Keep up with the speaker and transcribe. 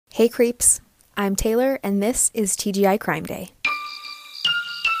Hey creeps, I'm Taylor and this is TGI Crime Day.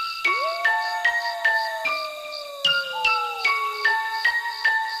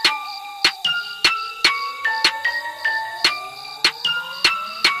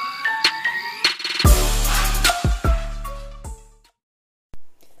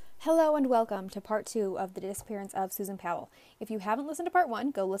 Hello and welcome to part 2 of the disappearance of Susan Powell. If you haven't listened to part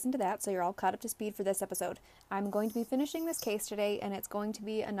 1, go listen to that so you're all caught up to speed for this episode. I'm going to be finishing this case today and it's going to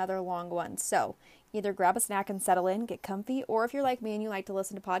be another long one. So either grab a snack and settle in, get comfy, or if you're like me and you like to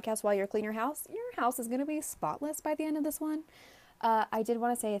listen to podcasts while you're cleaning your house is going to be spotless by the end of this one. I did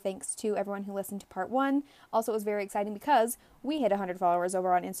want to say a thanks to everyone who listened to part 1. Also, it was very exciting because we hit 100 followers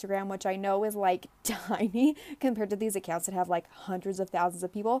over on Instagram, which I know is like tiny compared to these accounts that have like hundreds of thousands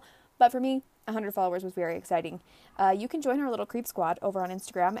of people. But for me, 100 followers was very exciting. You can join our little creep squad over on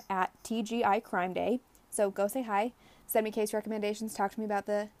Instagram at TGICrimeday. So go say hi, send me case recommendations, talk to me about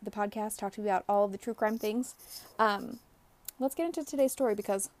the podcast, talk to me about all of the true crime things. Let's get into today's story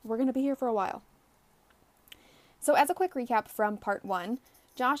because we're going to be here for a while. So as a quick recap from part 1,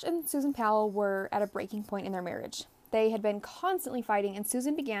 Josh and Susan Powell were at a breaking point in their marriage. They had been constantly fighting, and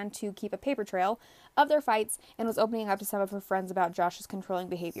Susan began to keep a paper trail of their fights and was opening up to some of her friends about Josh's controlling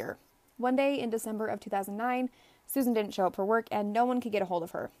behavior. One day in December of 2009, Susan didn't show up for work, and no one could get a hold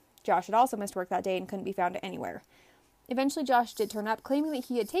of her. Josh had also missed work that day and couldn't be found anywhere. Eventually, Josh did turn up, claiming that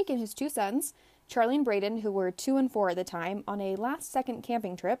he had taken his 2 sons, Charlie and Braden, who were 2 and 4 at the time, on a last-second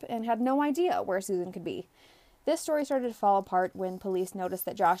camping trip and had no idea where Susan could be. This story started to fall apart when police noticed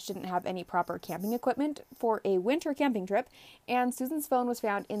that Josh didn't have any proper camping equipment for a winter camping trip, and Susan's phone was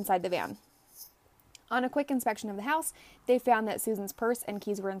found inside the van. On a quick inspection of the house, they found that Susan's purse and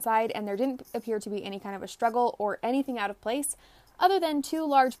keys were inside, and there didn't appear to be any kind of a struggle or anything out of place, other than 2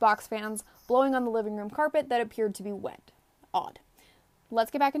 large box fans blowing on the living room carpet that appeared to be wet. Odd.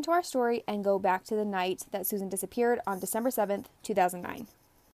 Let's get back into our story and go back to the night that Susan disappeared on December 7th, 2009.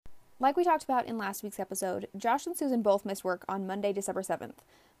 Like we talked about in last week's episode, Josh and Susan both missed work on Monday, December 7th.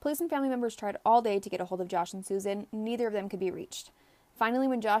 Police and family members tried all day to get a hold of Josh and Susan. Neither of them could be reached. Finally,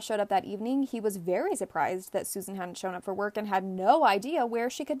 when Josh showed up that evening, he was very surprised that Susan hadn't shown up for work and had no idea where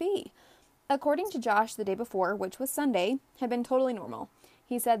she could be. According to Josh, the day before, which was Sunday, had been totally normal.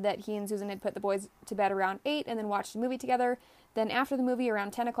 He said that he and Susan had put the boys to bed around 8 and then watched a movie together. Then after the movie,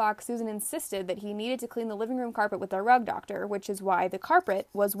 around 10 o'clock, Susan insisted that he needed to clean the living room carpet with a rug doctor, which is why the carpet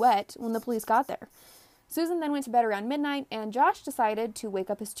was wet when the police got there. Susan then went to bed around midnight, and Josh decided to wake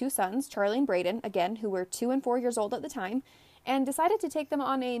up his 2 sons, Charlie and Braden, again, who were 2 and 4 years old at the time, and decided to take them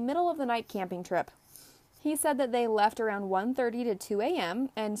on a middle-of-the-night camping trip. He said that they left around 1:30 to 2 a.m.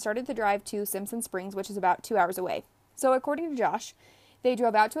 and started to drive to Simpson Springs, which is about 2 hours away. So according to Josh, they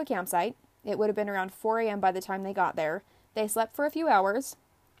drove out to a campsite. It would have been around 4 a.m. by the time they got there. They slept for a few hours.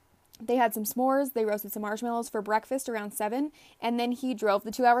 They had some s'mores. They roasted some marshmallows for breakfast around 7, and then he drove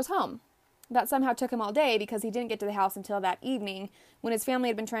the 2 hours home. That somehow took him all day because he didn't get to the house until that evening when his family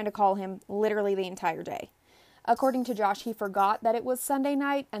had been trying to call him literally the entire day. According to Josh, he forgot that it was Sunday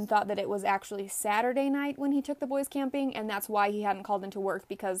night and thought that it was actually Saturday night when he took the boys camping, and that's why he hadn't called into work,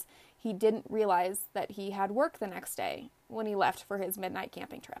 because he didn't realize that he had work the next day when he left for his midnight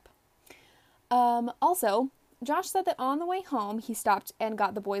camping trip. Also, Josh said that on the way home, he stopped and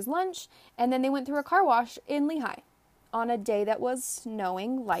got the boys lunch, and then they went through a car wash in Lehigh on a day that was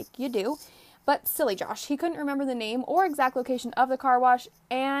snowing, like you do. But silly Josh, he couldn't remember the name or exact location of the car wash,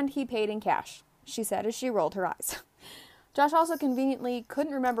 and he paid in cash, she said as she rolled her eyes. Josh also conveniently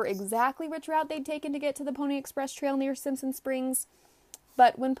couldn't remember exactly which route they'd taken to get to the Pony Express Trail near Simpson Springs,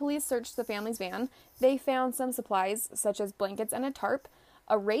 but when police searched the family's van, they found some supplies such as blankets and a tarp,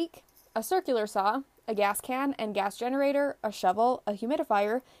 a rake, a circular saw, a gas can and gas generator, a shovel, a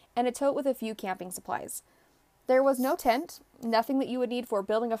humidifier, and a tote with a few camping supplies. There was no tent, nothing that you would need for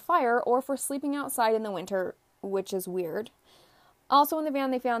building a fire or for sleeping outside in the winter, which is weird. Also in the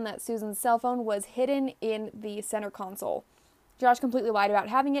van, they found that Susan's cell phone was hidden in the center console. Josh completely lied about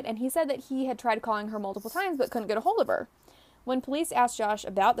having it, and he said that he had tried calling her multiple times but couldn't get a hold of her. When police asked Josh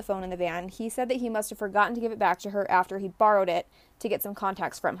about the phone in the van, he said that he must have forgotten to give it back to her after he'd borrowed it to get some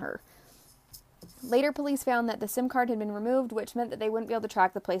contacts from her. Later, police found that the SIM card had been removed, which meant that they wouldn't be able to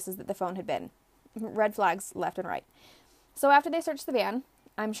track the places that the phone had been. Red flags left and right. So after they searched the van,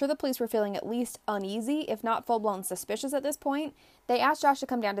 I'm sure the police were feeling at least uneasy, if not full-blown suspicious at this point. They asked Josh to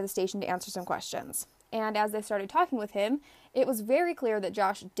come down to the station to answer some questions. And as they started talking with him, it was very clear that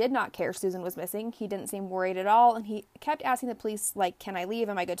Josh did not care Susan was missing. He didn't seem worried at all, and he kept asking the police, like, can I leave?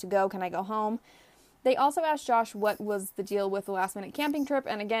 Am I good to go? Can I go home? They also asked Josh what was the deal with the last-minute camping trip,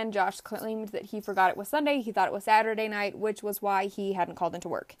 and again, Josh claimed that he forgot it was Sunday, he thought it was Saturday night, which was why he hadn't called into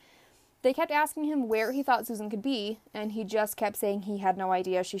work. They kept asking him where he thought Susan could be, and he just kept saying he had no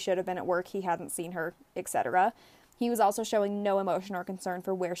idea, she should have been at work, he hadn't seen her, etc. He was also showing no emotion or concern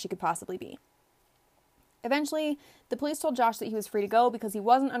for where she could possibly be. Eventually, the police told Josh that he was free to go because he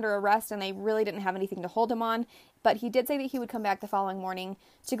wasn't under arrest and they really didn't have anything to hold him on, but he did say that he would come back the following morning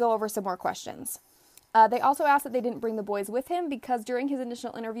to go over some more questions. They also asked that they didn't bring the boys with him because during his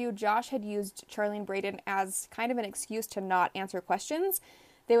initial interview, Josh had used Charlie and Braden as kind of an excuse to not answer questions.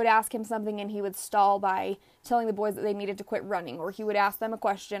 They would ask him something and he would stall by telling the boys that they needed to quit running, or he would ask them a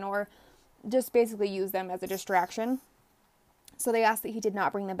question or just basically use them as a distraction. So they asked that he did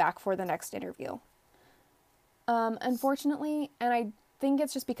not bring them back for the next interview. Unfortunately, and I think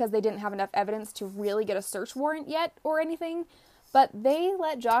it's just because they didn't have enough evidence to really get a search warrant yet or anything, but they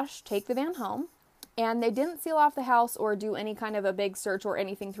let Josh take the van home. And they didn't seal off the house or do any kind of a big search or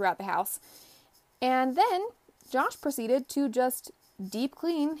anything throughout the house. And then Josh proceeded to just deep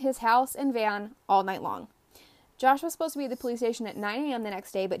clean his house and van all night long. Josh was supposed to be at the police station at 9 a.m. the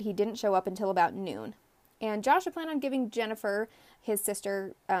next day, but he didn't show up until about noon. And Josh had planned on giving Jennifer, his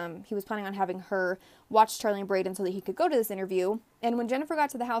sister, he was planning on having her watch Charlie and Braden so that he could go to this interview. And when Jennifer got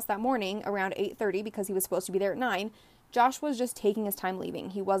to the house that morning around 8:30, because he was supposed to be there at 9, Josh was just taking his time leaving.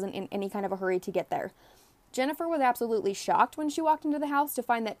 He wasn't in any kind of a hurry to get there. Jennifer was absolutely shocked when she walked into the house to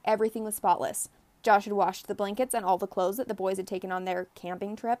find that everything was spotless. Josh had washed the blankets and all the clothes that the boys had taken on their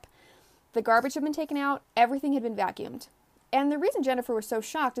camping trip. The garbage had been taken out. Everything had been vacuumed. And the reason Jennifer was so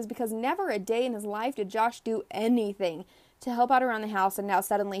shocked is because never a day in his life did Josh do anything to help out around the house, and now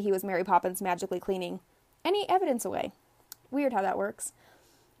suddenly he was Mary Poppins magically cleaning any evidence away. Weird how that works.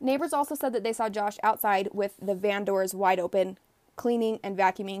 Neighbors also said that they saw Josh outside with the van doors wide open, cleaning and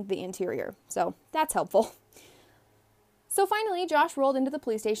vacuuming the interior. So that's helpful. So finally, Josh rolled into the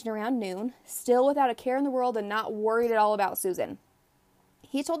police station around noon, still without a care in the world and not worried at all about Susan.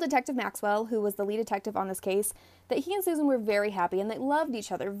 He told Detective Maxwell, who was the lead detective on this case, that he and Susan were very happy and they loved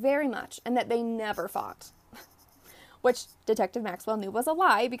each other very much and that they never fought. Which Detective Maxwell knew was a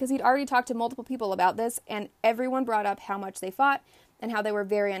lie because he'd already talked to multiple people about this and everyone brought up how much they fought and how they were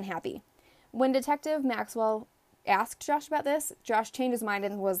very unhappy. When Detective Maxwell asked Josh about this, Josh changed his mind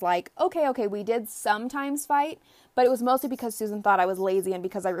and was like, okay, we did sometimes fight, but it was mostly because Susan thought I was lazy and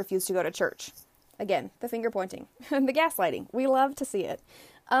because I refused to go to church. Again, the finger pointing and the gaslighting. We love to see it.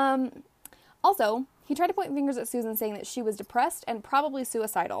 Also, he tried to point fingers at Susan saying that she was depressed and probably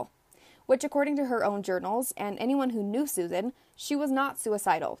suicidal, which according to her own journals and anyone who knew Susan, she was not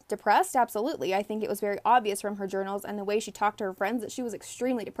suicidal. Depressed? Absolutely. I think it was very obvious from her journals and the way she talked to her friends that she was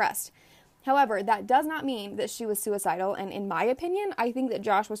extremely depressed. However, that does not mean that she was suicidal, and in my opinion, I think that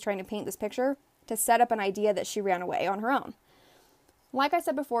Josh was trying to paint this picture to set up an idea that she ran away on her own. Like I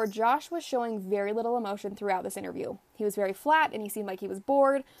said before, Josh was showing very little emotion throughout this interview. He was very flat and he seemed like he was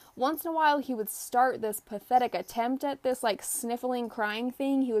bored. Once in a while, he would start this pathetic attempt at this sniffling, crying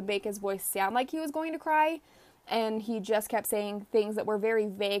thing. He would make his voice sound like he was going to cry. And he just kept saying things that were very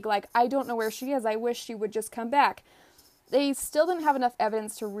vague, like, I don't know where she is. I wish she would just come back. They still didn't have enough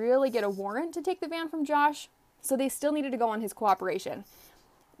evidence to really get a warrant to take the van from Josh, so they still needed to go on his cooperation.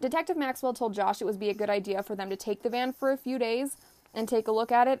 Detective Maxwell told Josh it would be a good idea for them to take the van for a few days and take a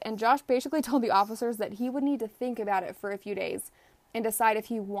look at it, and Josh basically told the officers that he would need to think about it for a few days and decide if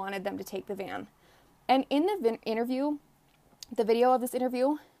he wanted them to take the van. And in the interview, the video of this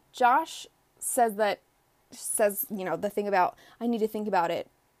interview, Josh says, the thing about, I need to think about it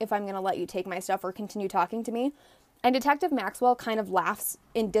if I'm going to let you take my stuff or continue talking to me. And Detective Maxwell kind of laughs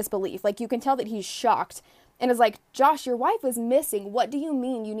in disbelief. You can tell that he's shocked and is like, Josh, your wife is missing. What do you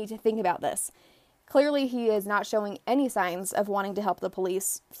mean you need to think about this? Clearly, he is not showing any signs of wanting to help the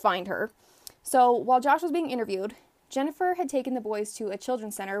police find her. So while Josh was being interviewed, Jennifer had taken the boys to a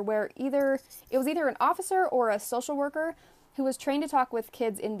children's center where it was either an officer or a social worker who was trained to talk with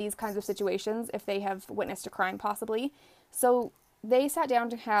kids in these kinds of situations if they have witnessed a crime possibly. So they sat down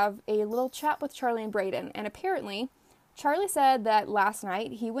to have a little chat with Charlie and Braden, and apparently Charlie said that last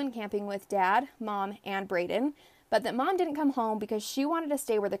night he went camping with Dad, Mom, and Braden, but that Mom didn't come home because she wanted to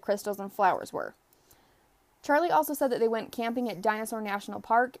stay where the crystals and flowers were. Charlie also said that they went camping at Dinosaur National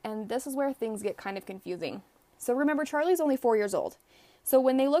Park, and this is where things get kind of confusing. So remember, Charlie's only 4 years old. So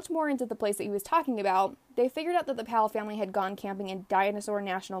when they looked more into the place that he was talking about, they figured out that the Powell family had gone camping in Dinosaur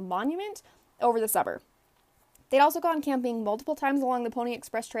National Monument over the summer. They'd also gone camping multiple times along the Pony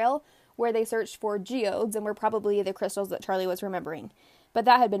Express Trail, where they searched for geodes and were probably the crystals that Charlie was remembering. But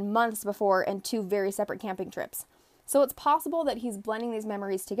that had been months before and 2 very separate camping trips. So it's possible that he's blending these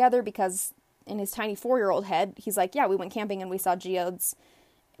memories together because in his tiny 4-year-old head, he's like, yeah, we went camping and we saw geodes,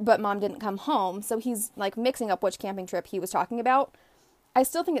 but Mom didn't come home. So he's like mixing up which camping trip he was talking about. I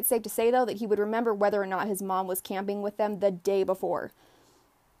still think it's safe to say, though, that he would remember whether or not his mom was camping with them the day before.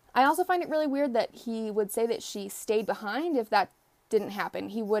 I also find it really weird that he would say that she stayed behind if that didn't happen.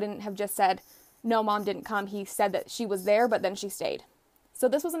 He wouldn't have just said, no, Mom didn't come. He said that she was there, but then she stayed. So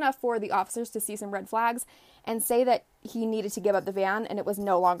this was enough for the officers to see some red flags and say that he needed to give up the van and it was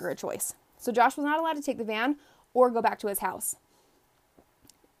no longer a choice. So Josh was not allowed to take the van or go back to his house.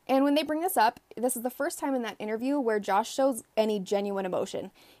 And when they bring this up, this is the first time in that interview where Josh shows any genuine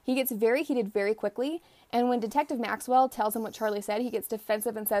emotion. He gets very heated very quickly, and when Detective Maxwell tells him what Charlie said, he gets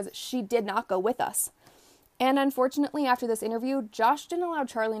defensive and says, she did not go with us. And unfortunately, after this interview, Josh didn't allow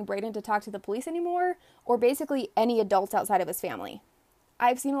Charlie and Braden to talk to the police anymore, or basically any adults outside of his family.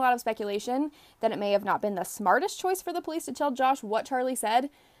 I've seen a lot of speculation that it may have not been the smartest choice for the police to tell Josh what Charlie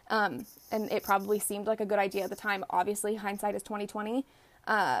said, and it probably seemed like a good idea at the time. Obviously, hindsight is 20/20.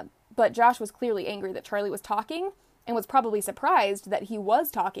 But Josh was clearly angry that Charlie was talking and was probably surprised that he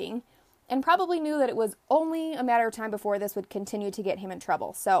was talking and probably knew that it was only a matter of time before this would continue to get him in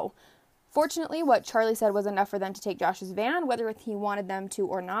trouble. So fortunately, what Charlie said was enough for them to take Josh's van, whether he wanted them to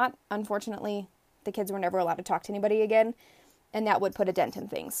or not. Unfortunately, the kids were never allowed to talk to anybody again, and that would put a dent in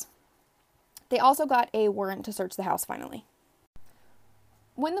things. They also got a warrant to search the house finally.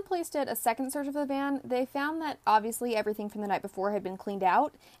 When the police did a second search of the van, they found that obviously everything from the night before had been cleaned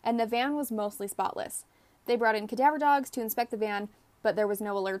out, and the van was mostly spotless. They brought in cadaver dogs to inspect the van, but there was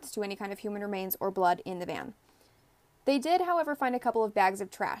no alerts to any kind of human remains or blood in the van. They did, however, find a couple of bags of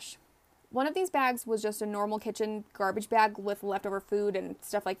trash. One of these bags was just a normal kitchen garbage bag with leftover food and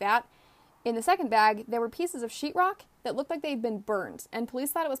stuff like that. In the second bag, there were pieces of sheetrock that looked like they'd been burned, and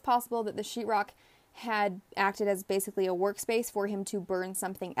police thought it was possible that the sheetrock had acted as basically a workspace for him to burn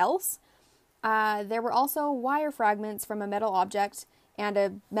something else. There were also wire fragments from a metal object and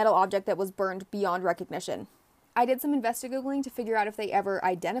a metal object that was burned beyond recognition. I did some investigating to figure out if they ever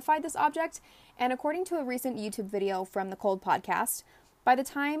identified this object, and according to a recent YouTube video from the Cold podcast, by the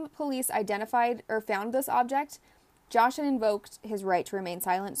time police identified or found this object, Josh had invoked his right to remain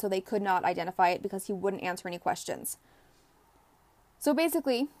silent, so they could not identify it because he wouldn't answer any questions. So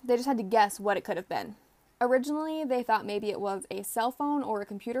basically, they just had to guess what it could have been. Originally, they thought maybe it was a cell phone or a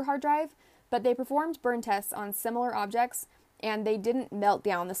computer hard drive, but they performed burn tests on similar objects, and they didn't melt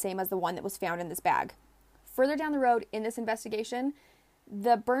down the same as the one that was found in this bag. Further down the road in this investigation,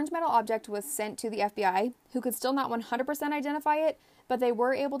 the burned metal object was sent to the FBI, who could still not 100% identify it, but they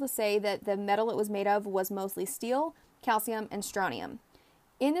were able to say that the metal it was made of was mostly steel, calcium, and strontium.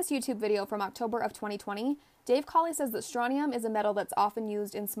 In this YouTube video from October of 2020, Dave Cawley says that strontium is a metal that's often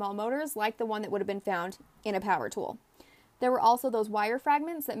used in small motors, like the one that would have been found in a power tool. There were also those wire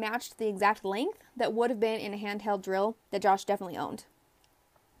fragments that matched the exact length that would have been in a handheld drill that Josh definitely owned.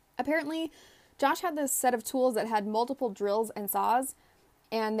 Apparently, Josh had this set of tools that had multiple drills and saws,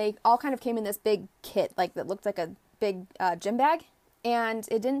 and they all kind of came in this big kit, like that looked like a big gym bag, and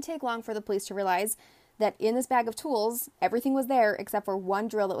it didn't take long for the police to realize that in this bag of tools, everything was there except for one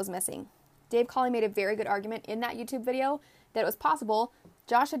drill that was missing. Dave Cawley made a very good argument in that YouTube video that it was possible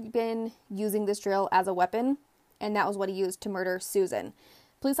Josh had been using this drill as a weapon, and that was what he used to murder Susan.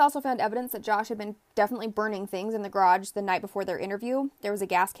 Police also found evidence that Josh had been definitely burning things in the garage the night before their interview. There was a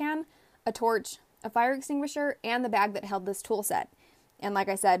gas can, a torch, a fire extinguisher, and the bag that held this tool set. And like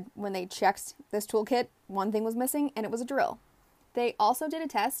I said, when they checked this toolkit, one thing was missing, and it was a drill. They also did a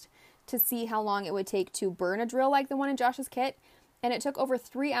test to see how long it would take to burn a drill like the one in Josh's kit, and it took over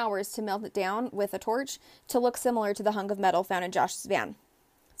 3 hours to melt it down with a torch to look similar to the hunk of metal found in Josh's van.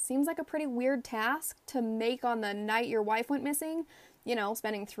 Seems like a pretty weird task to make on the night your wife went missing,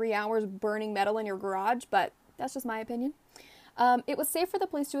 spending 3 hours burning metal in your garage, but that's just my opinion. It was safe for the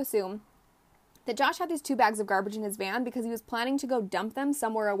police to assume that Josh had these 2 bags of garbage in his van because he was planning to go dump them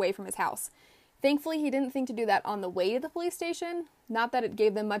somewhere away from his house. Thankfully, he didn't think to do that on the way to the police station. Not that it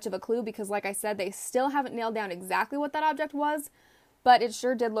gave them much of a clue because, like I said, they still haven't nailed down exactly what that object was, but it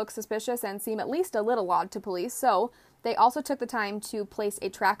sure did look suspicious and seem at least a little odd to police, so they also took the time to place a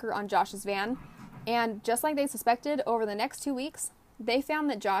tracker on Josh's van, and just like they suspected, over the next 2 weeks, they found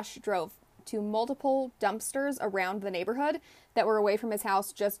that Josh drove to multiple dumpsters around the neighborhood that were away from his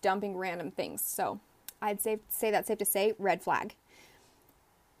house, just dumping random things. So I'd say that's safe to say, red flag.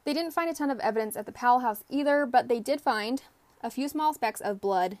 They didn't find a ton of evidence at the Powell house either, but they did find a few small specks of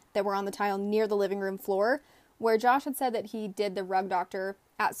blood that were on the tile near the living room floor, where Josh had said that he did the rug doctor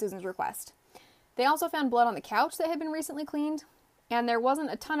at Susan's request. They also found blood on the couch that had been recently cleaned, and there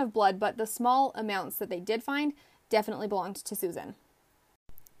wasn't a ton of blood, but the small amounts that they did find definitely belonged to Susan.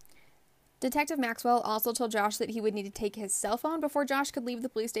 Detective Maxwell also told Josh that he would need to take his cell phone before Josh could leave the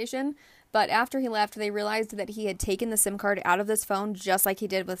police station, but after he left, they realized that he had taken the SIM card out of this phone just like he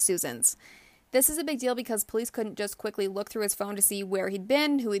did with Susan's. This is a big deal because police couldn't just quickly look through his phone to see where he'd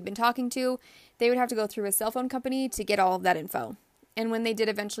been, who he'd been talking to. They would have to go through his cell phone company to get all of that info. And when they did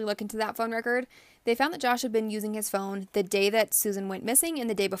eventually look into that phone record, they found that Josh had been using his phone the day that Susan went missing and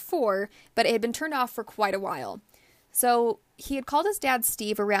the day before, but it had been turned off for quite a while. So he had called his dad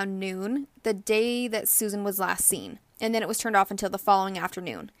Steve around noon the day that Susan was last seen, and then it was turned off until the following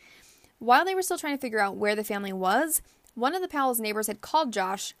afternoon. While they were still trying to figure out where the family was, one of the Powell's neighbors had called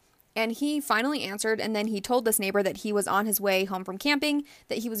Josh, and he finally answered, and then he told this neighbor that he was on his way home from camping,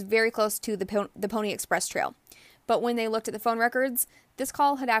 that he was very close to the Pony Express Trail. But when they looked at the phone records, this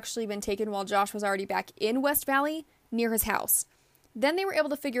call had actually been taken while Josh was already back in West Valley, near his house. Then they were able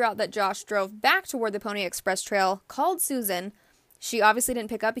to figure out that Josh drove back toward the Pony Express Trail, called Susan. She obviously didn't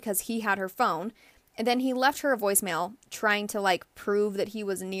pick up because he had her phone. And then he left her a voicemail trying to, prove that he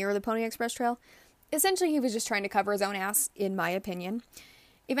was near the Pony Express Trail. Essentially, he was just trying to cover his own ass, in my opinion.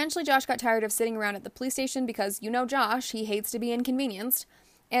 Eventually, Josh got tired of sitting around at the police station because, you know Josh, he hates to be inconvenienced.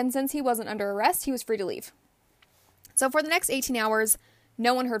 And since he wasn't under arrest, he was free to leave. So for the next 18 hours,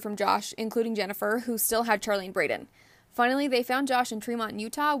 no one heard from Josh, including Jennifer, who still had Charlie and Braden. Finally, they found Josh in Tremont,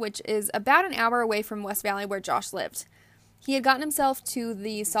 Utah, which is about an hour away from West Valley where Josh lived. He had gotten himself to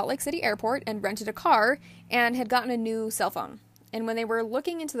the Salt Lake City airport and rented a car and had gotten a new cell phone. And when they were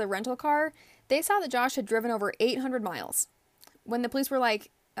looking into the rental car, they saw that Josh had driven over 800 miles. When the police were like,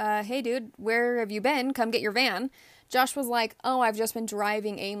 hey dude, where have you been? Come get your van. Josh was like, oh, I've just been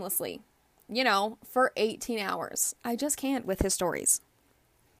driving aimlessly. For 18 hours. I just can't with his stories.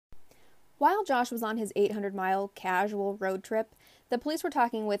 While Josh was on his 800-mile casual road trip, the police were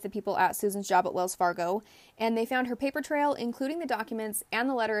talking with the people at Susan's job at Wells Fargo, and they found her paper trail, including the documents and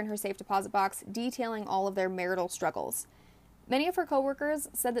the letter in her safe deposit box detailing all of their marital struggles. Many of her coworkers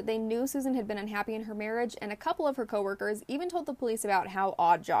said that they knew Susan had been unhappy in her marriage, and a couple of her coworkers even told the police about how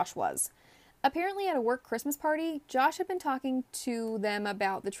odd Josh was. Apparently, at a work Christmas party, Josh had been talking to them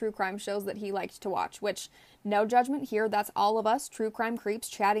about the true crime shows that he liked to watch, which, no judgment here, that's all of us true crime creeps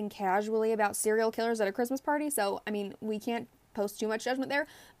chatting casually about serial killers at a Christmas party, so, we can't post too much judgment there.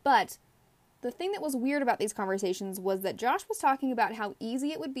 But the thing that was weird about these conversations was that Josh was talking about how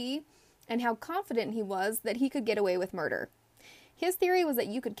easy it would be and how confident he was that he could get away with murder. His theory was that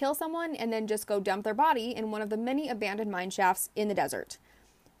you could kill someone and then just go dump their body in one of the many abandoned mine shafts in the desert.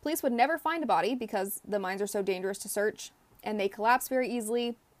 Police would never find a body because the mines are so dangerous to search, and they collapse very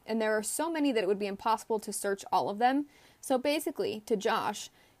easily, and there are so many that it would be impossible to search all of them. So basically, to Josh,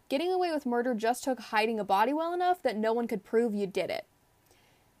 getting away with murder just took hiding a body well enough that no one could prove you did it.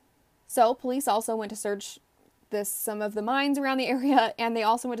 So police also went to search some of the mines around the area, and they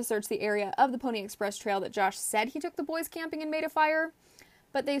also went to search the area of the Pony Express Trail that Josh said he took the boys camping and made a fire,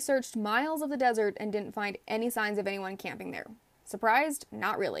 but they searched miles of the desert and didn't find any signs of anyone camping there. Surprised?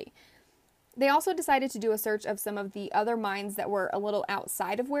 Not really. They also decided to do a search of some of the other mines that were a little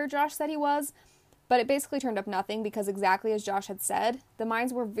outside of where Josh said he was, but it basically turned up nothing because exactly as Josh had said, the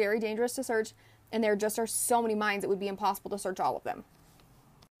mines were very dangerous to search, and there just are so many mines it would be impossible to search all of them.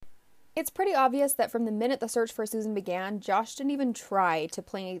 It's pretty obvious that from the minute the search for Susan began, Josh didn't even try to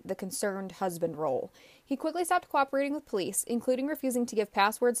play the concerned husband role. He quickly stopped cooperating with police, including refusing to give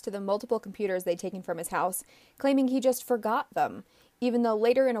passwords to the multiple computers they'd taken from his house, claiming he just forgot them, even though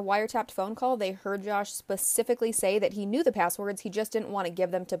later in a wiretapped phone call they heard Josh specifically say that he knew the passwords, he just didn't want to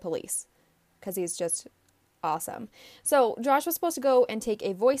give them to police. Because he's just awesome. So Josh was supposed to go and take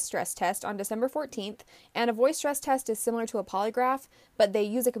a voice stress test on December 14th, and a voice stress test is similar to a polygraph, but they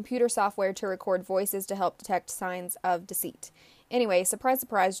use a computer software to record voices to help detect signs of deceit. Anyway, surprise,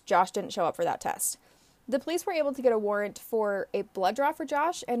 surprise, Josh didn't show up for that test. The police were able to get a warrant for a blood draw for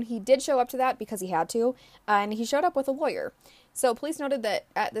Josh, and he did show up to that because he had to, and he showed up with a lawyer. So police noted that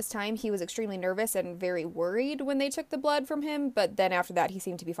at this time he was extremely nervous and very worried when they took the blood from him, but then after that he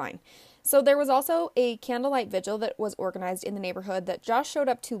seemed to be fine. So there was also a candlelight vigil that was organized in the neighborhood that Josh showed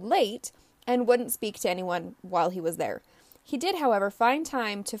up to late and wouldn't speak to anyone while he was there. He did, however, find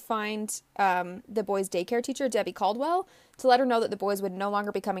time to find the boys' daycare teacher, Debbie Caldwell, to let her know that the boys would no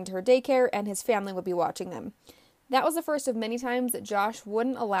longer be coming to her daycare and his family would be watching them. That was the first of many times that Josh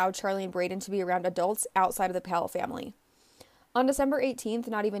wouldn't allow Charlie and Braden to be around adults outside of the Powell family. On December 18th,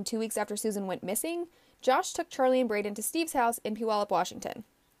 not even 2 weeks after Susan went missing, Josh took Charlie and Braden to Steve's house in Puyallup, Washington.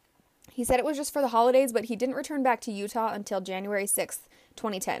 He said it was just for the holidays, but he didn't return back to Utah until January 6th,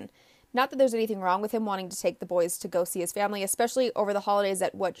 2010. Not that there's anything wrong with him wanting to take the boys to go see his family, especially over the holidays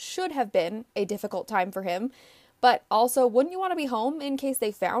at what should have been a difficult time for him, But also, wouldn't you want to be home in case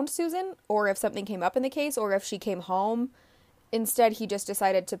they found Susan, or if something came up in the case, or if she came home? Instead, he just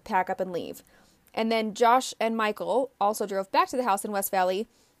decided to pack up and leave. And then Josh and Michael also drove back to the house in West Valley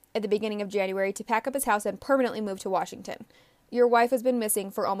at the beginning of January to pack up his house and permanently move to Washington. Your wife has been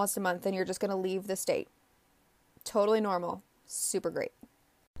missing for almost a month and you're just going to leave the state. Totally normal. Super great.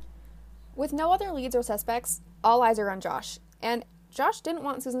 With no other leads or suspects, all eyes are on Josh. And Josh didn't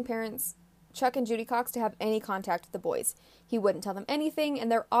want Susan's parents, Chuck and Judy Cox, to have any contact with the boys. He wouldn't tell them anything, and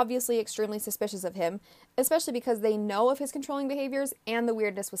they're obviously extremely suspicious of him, especially because they know of his controlling behaviors and the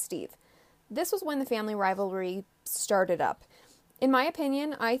weirdness with Steve. This was when the family rivalry started up. In my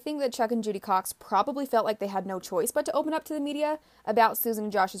opinion, I think that Chuck and Judy Cox probably felt like they had no choice but to open up to the media about Susan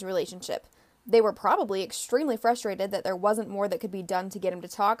and Josh's relationship. They were probably extremely frustrated that there wasn't more that could be done to get him to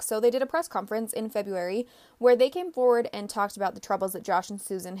talk, so they did a press conference in February where they came forward and talked about the troubles that Josh and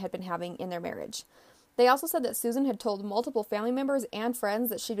Susan had been having in their marriage. They also said that Susan had told multiple family members and friends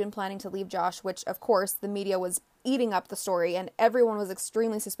that she'd been planning to leave Josh, which, of course, the media was eating up the story, and everyone was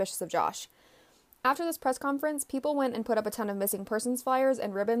extremely suspicious of Josh. After this press conference, people went and put up a ton of missing persons flyers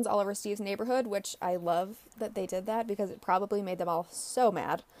and ribbons all over Steve's neighborhood, which I love that they did that because it probably made them all so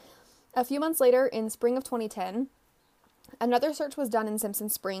mad. A few months later, in spring of 2010, another search was done in Simpson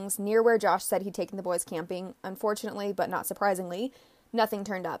Springs, near where Josh said he'd taken the boys camping. Unfortunately, but not surprisingly, nothing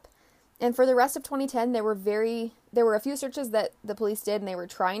turned up. And for the rest of 2010, there were a few searches that the police did, and they were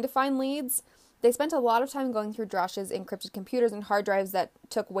trying to find leads. They spent a lot of time going through Josh's encrypted computers and hard drives that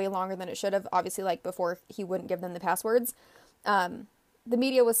took way longer than it should have, obviously, like before he wouldn't give them the passwords. The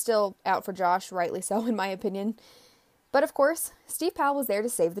media was still out for Josh, rightly so, in my opinion. But of course, Steve Powell was there to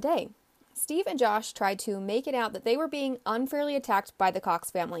save the day. Steve and Josh tried to make it out that they were being unfairly attacked by the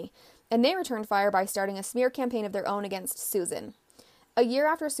Cox family, and they returned fire by starting a smear campaign of their own against Susan. A year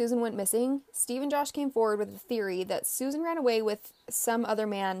after Susan went missing, Steve and Josh came forward with the theory that Susan ran away with some other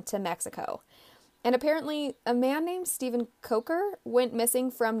man to Mexico. And apparently, a man named Stephen Coker went missing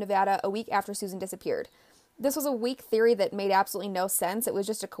from Nevada a week after Susan disappeared. This was a weak theory that made absolutely no sense. It was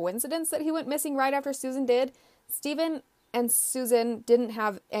just a coincidence that he went missing right after Susan did. Stephen and Susan didn't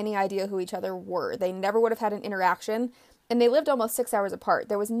have any idea who each other were. They never would have had an interaction, and they lived almost 6 hours apart.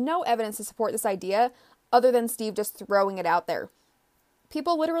 There was no evidence to support this idea other than Steve just throwing it out there.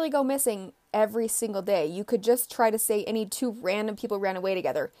 People literally go missing every single day. You could just try to say any two random people ran away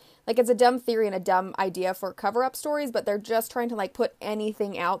together. Like, it's a dumb theory and a dumb idea for cover-up stories, but they're just trying to, put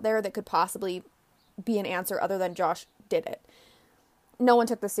anything out there that could possibly be an answer other than Josh did it. No one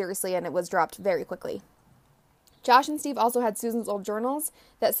took this seriously, and it was dropped very quickly. Josh and Steve also had Susan's old journals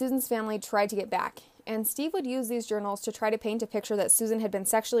that Susan's family tried to get back, and Steve would use these journals to try to paint a picture that Susan had been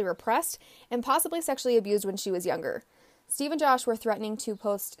sexually repressed and possibly sexually abused when she was younger. Steve and Josh were threatening to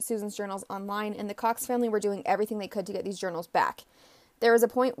post Susan's journals online, and the Cox family were doing everything they could to get these journals back. There was a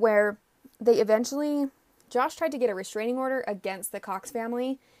point where Josh tried to get a restraining order against the Cox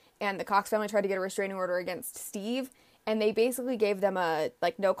family, and the Cox family tried to get a restraining order against Steve, and they basically gave them a,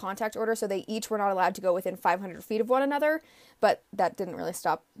 no contact order, so they each were not allowed to go within 500 feet of one another, but that didn't really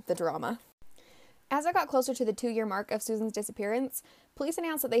stop the drama. As it got closer to the 2-year mark of Susan's disappearance, police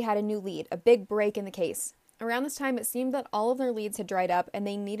announced that they had a new lead, a big break in the case. Around this time, it seemed that all of their leads had dried up, and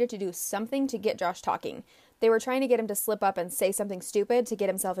they needed to do something to get Josh talking. They were trying to get him to slip up and say something stupid to get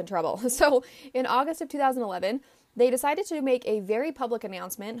himself in trouble. So, in August of 2011, they decided to make a very public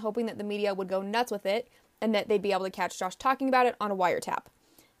announcement, hoping that the media would go nuts with it, and that they'd be able to catch Josh talking about it on a wiretap.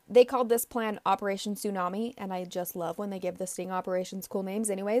 They called this plan Operation Tsunami, and I just love when they give the sting operations cool names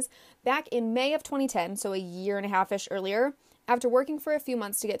anyways. Back in May of 2010, so a year and a half-ish earlier, after working for a few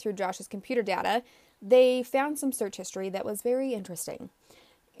months to get through Josh's computer data, they found some search history that was very interesting.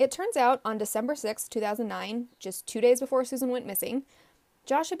 It turns out on December 6, 2009, just 2 days before Susan went missing,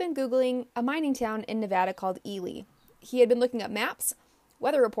 Josh had been Googling a mining town in Nevada called Ely. He had been looking up maps,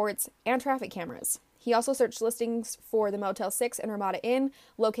 weather reports, and traffic cameras. He also searched listings for the Motel 6 and Ramada Inn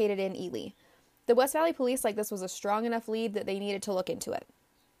located in Ely. The West Valley police this was a strong enough lead that they needed to look into it.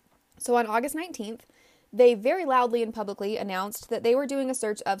 So on August 19th, they very loudly and publicly announced that they were doing a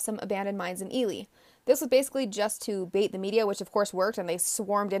search of some abandoned mines in Ely. This was basically just to bait the media, which of course worked, and they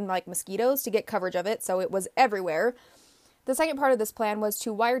swarmed in like mosquitoes to get coverage of it, so it was everywhere. The second part of this plan was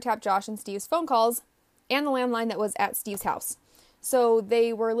to wiretap Josh and Steve's phone calls and the landline that was at Steve's house. So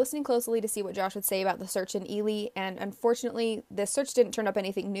they were listening closely to see what Josh would say about the search in Ely, and unfortunately, the search didn't turn up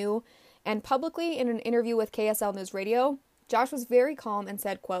anything new, and publicly in an interview with KSL News Radio, Josh was very calm and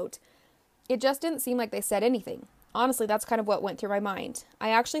said, quote, "It just didn't seem like they said anything. Honestly, that's kind of what went through my mind. I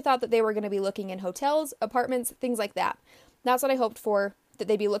actually thought that they were going to be looking in hotels, apartments, things like that. That's what I hoped for, that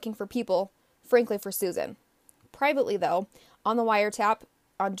they'd be looking for people, frankly for Susan." Privately, though, on the wiretap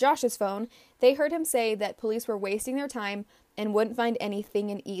on Josh's phone, they heard him say that police were wasting their time and wouldn't find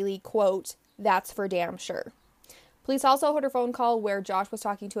anything in Ely, quote, "That's for damn sure." Police also heard a phone call where Josh was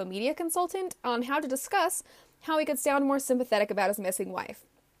talking to a media consultant on how to discuss how he could sound more sympathetic about his missing wife.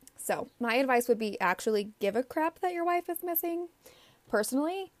 So, my advice would be actually give a crap that your wife is missing.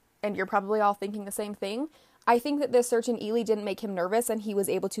 Personally, and you're probably all thinking the same thing, I think that this search in Ely didn't make him nervous and he was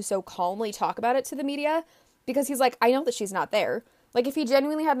able to so calmly talk about it to the media because he's like, I know that she's not there. Like, if he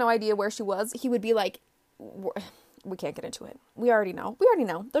genuinely had no idea where she was, he would be like, we can't get into it. We already know.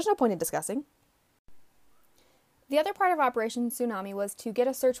 There's no point in discussing. The other part of Operation Tsunami was to get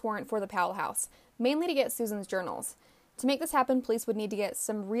a search warrant for the Powell house, mainly to get Susan's journals. To make this happen, police would need to get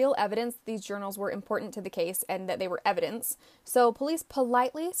some real evidence that these journals were important to the case and that they were evidence. So police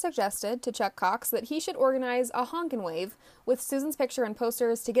politely suggested to Chuck Cox that he should organize a honk and wave with Susan's picture and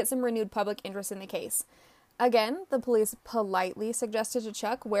posters to get some renewed public interest in the case. Again, the police politely suggested to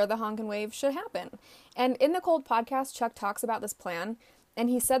Chuck where the honk and wave should happen. And in the Cold podcast, Chuck talks about this plan,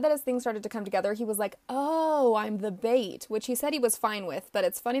 and he said that as things started to come together, he was like, oh, I'm the bait, which he said he was fine with, but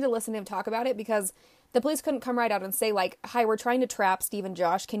it's funny to listen to him talk about it because the police couldn't come right out and say, like, hi, we're trying to trap Steve and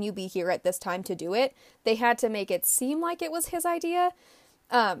Josh. Can you be here at this time to do it? They had to make it seem like it was his idea.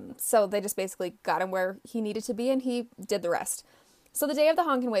 So they just basically got him where he needed to be, and he did the rest. So the day of the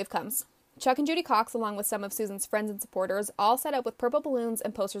honk and wave comes. Chuck and Judy Cox, along with some of Susan's friends and supporters, all set up with purple balloons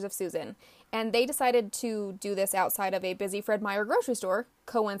and posters of Susan. And they decided to do this outside of a busy Fred Meyer grocery store.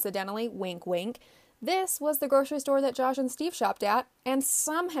 Coincidentally, wink, wink. This was the grocery store that Josh and Steve shopped at, and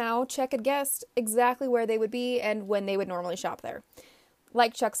somehow Chuck had guessed exactly where they would be and when they would normally shop there.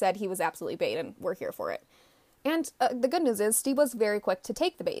 Like Chuck said, he was absolutely bait, and we're here for it. And the good news is, Steve was very quick to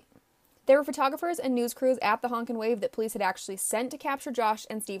take the bait. There were photographers and news crews at the honk and wave that police had actually sent to capture Josh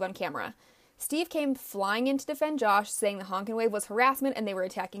and Steve on camera. Steve came flying in to defend Josh, saying the honk and wave was harassment and they were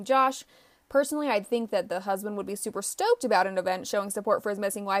attacking Josh. Personally, I'd think that the husband would be super stoked about an event showing support for his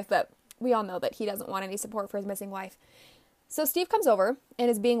missing wife, but we all know that he doesn't want any support for his missing wife. So Steve comes over and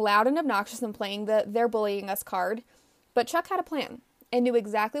is being loud and obnoxious and playing the "they're bullying us" card, but Chuck had a plan and knew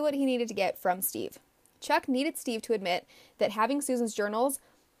exactly what he needed to get from Steve. Chuck needed Steve to admit that having Susan's journals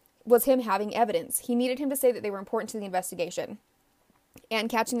was him having evidence. He needed him to say that they were important to the investigation. And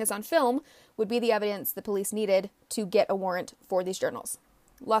catching this on film would be the evidence the police needed to get a warrant for these journals.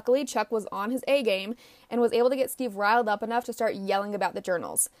 Luckily, Chuck was on his A game and was able to get Steve riled up enough to start yelling about the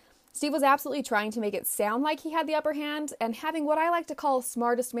journals. Steve was absolutely trying to make it sound like he had the upper hand, and having what I like to call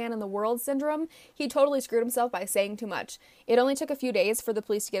smartest man in the world syndrome, he totally screwed himself by saying too much. It only took a few days for the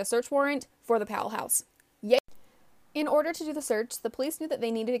police to get a search warrant for the Powell house. Yay! In order to do the search, the police knew that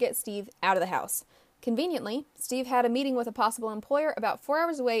they needed to get Steve out of the house. Conveniently, Steve had a meeting with a possible employer about 4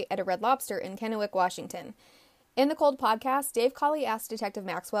 hours away at a Red Lobster in Kennewick, Washington. In the Cold podcast, Dave Colley asked Detective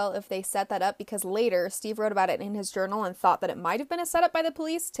Maxwell if they set that up because later Steve wrote about it in his journal and thought that it might have been a setup by the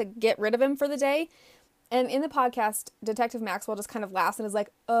police to get rid of him for the day. And in the podcast, Detective Maxwell just kind of laughs and is like,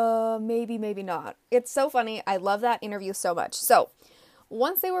 maybe, maybe not. It's so funny. I love that interview so much. So,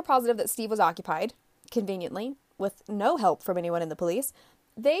 once they were positive that Steve was occupied, conveniently, with no help from anyone in the police,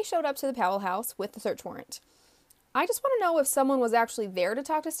 they showed up to the Powell house with the search warrant. I just want to know if someone was actually there to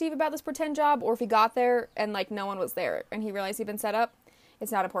talk to Steve about this pretend job, or if he got there and, no one was there and he realized he'd been set up.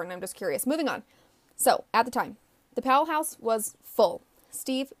 It's not important. I'm just curious. Moving on. So, at the time, the Powell house was full.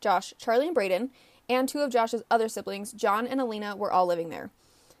 Steve, Josh, Charlie, and Braden, and 2 of Josh's other siblings, John and Alina, were all living there.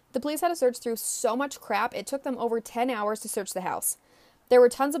 The police had to search through so much crap, it took them over 10 hours to search the house. There were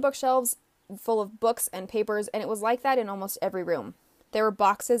tons of bookshelves full of books and papers, and it was like that in almost every room. There were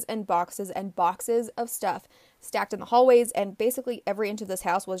boxes and boxes and boxes of stuff stacked in the hallways, and basically every inch of this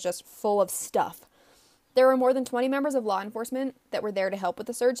house was just full of stuff. There were more than 20 members of law enforcement that were there to help with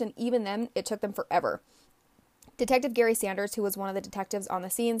the search, and even then, it took them forever. Detective Gary Sanders, who was one of the detectives on the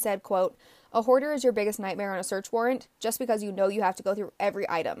scene, said, quote, "A hoarder is your biggest nightmare on a search warrant, just because you know you have to go through every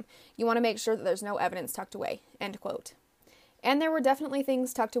item. You want to make sure that there's no evidence tucked away," end quote. And there were definitely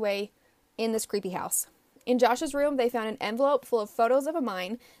things tucked away in this creepy house. In Josh's room, they found an envelope full of photos of a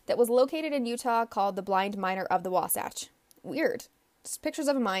mine that was located in Utah called the Blind Miner of the Wasatch. Weird. Just pictures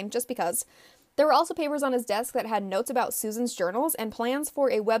of a mine, just because. There were also papers on his desk that had notes about Susan's journals and plans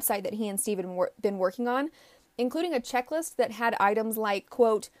for a website that he and Steve had been working on, including a checklist that had items like,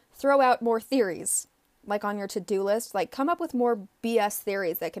 quote, "throw out more theories," like on your to-do list, like come up with more BS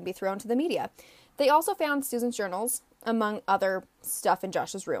theories that can be thrown to the media. They also found Susan's journals, among other stuff in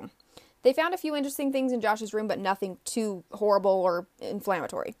Josh's room. They found a few interesting things in Josh's room, but nothing too horrible or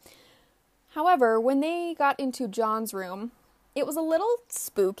inflammatory. However, when they got into John's room, it was a little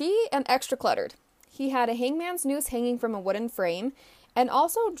spooky and extra cluttered. he had a hangman's noose hanging from a wooden frame, and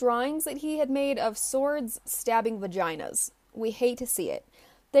also drawings that he had made of swords stabbing vaginas. We hate to see it.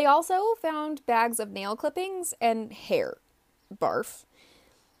 They also found bags of nail clippings and hair. Barf.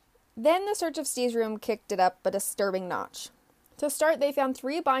 Then the search of Steve's room kicked it up a disturbing notch. To start, they found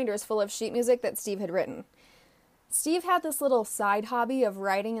 3 binders full of sheet music that Steve had written. Steve had this little side hobby of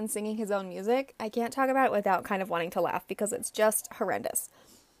writing and singing his own music. I can't talk about it without kind of wanting to laugh because it's just horrendous.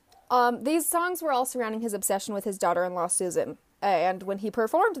 These songs were all surrounding his obsession with his daughter-in-law, Susan. And when he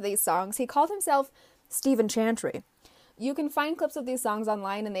performed these songs, he called himself Stephen Chantry. You can find clips of these songs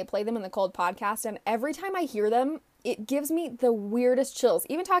online, and they play them in the Cold podcast, and every time I hear them, it gives me the weirdest chills.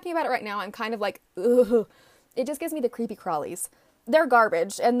 Even talking about it right now, I'm kind of like, ugh. It just gives me the creepy crawlies. They're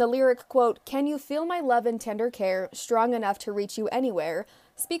garbage, and the lyric, quote, "Can you feel my love and tender care, strong enough to reach you anywhere,"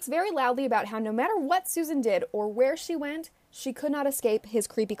 speaks very loudly about how no matter what Susan did or where she went, she could not escape his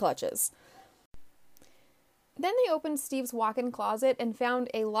creepy clutches. Then they opened Steve's walk-in closet and found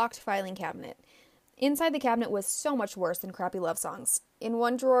a locked filing cabinet. Inside the cabinet was so much worse than crappy love songs. In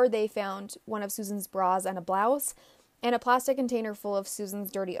one drawer, they found one of Susan's bras and a blouse, and a plastic container full of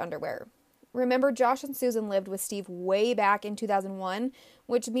Susan's dirty underwear. Remember, Josh and Susan lived with Steve way back in 2001,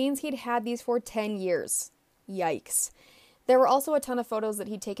 which means he'd had these for 10 years. Yikes. There were also a ton of photos that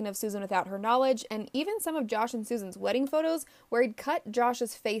he'd taken of Susan without her knowledge, and even some of Josh and Susan's wedding photos where he'd cut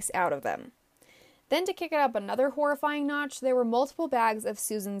Josh's face out of them. Then to kick it up another horrifying notch, there were multiple bags of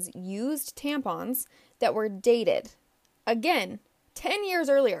Susan's used tampons that were dated. Again, 10 years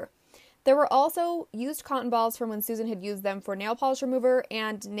earlier. There were also used cotton balls from when Susan had used them for nail polish remover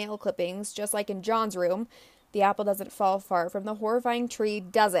and nail clippings, just like in John's room. The apple doesn't fall far from the horrifying tree,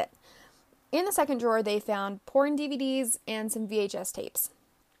 does it? In the second drawer, they found porn DVDs and some VHS tapes.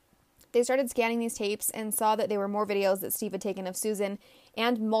 They started scanning these tapes and saw that they were more videos that Steve had taken of Susan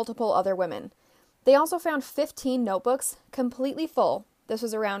and multiple other women. They also found 15 notebooks completely full. This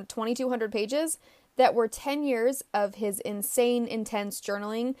was around 2,200 pages that were 10 years of his insane, intense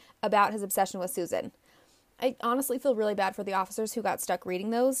journaling about his obsession with Susan. I honestly feel really bad for the officers who got stuck reading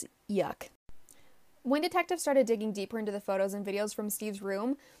those. Yuck. When detectives started digging deeper into the photos and videos from Steve's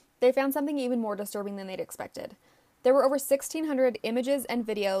room, they found something even more disturbing than they'd expected. There were over 1,600 images and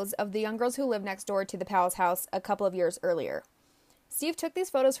videos of the young girls who lived next door to the Powell's house a couple of years earlier. Steve took these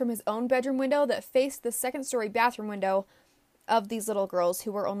photos from his own bedroom window that faced the second-story bathroom window of these little girls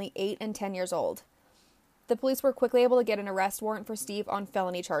who were only 8 and 10 years old. The police were quickly able to get an arrest warrant for Steve on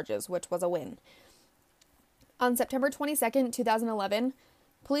felony charges, which was a win. On September 22nd, 2011,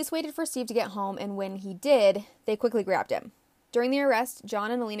 police waited for Steve to get home, and when he did, they quickly grabbed him. During the arrest,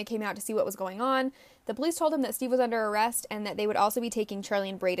 John and Alina came out to see what was going on. The police told him that Steve was under arrest and that they would also be taking Charlie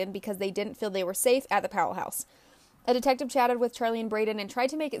and Braden because they didn't feel they were safe at the Powell house. A detective chatted with Charlie and Braden and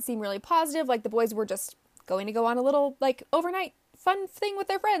tried to make it seem really positive, like the boys were just going to go on a little, overnight fun thing with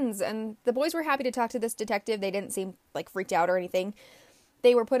their friends, and the boys were happy to talk to this detective. They didn't seem, freaked out or anything.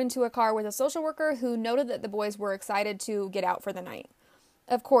 They were put into a car with a social worker who noted that the boys were excited to get out for the night.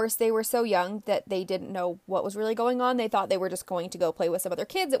 Of course, they were so young that they didn't know what was really going on. They thought they were just going to go play with some other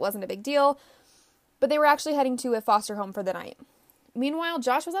kids. It wasn't a big deal, but they were actually heading to a foster home for the night. Meanwhile,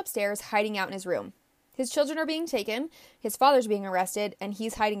 Josh was upstairs hiding out in his room. His children are being taken, his father's being arrested, and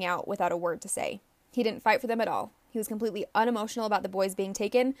he's hiding out without a word to say. He didn't fight for them at all. He was completely unemotional about the boys being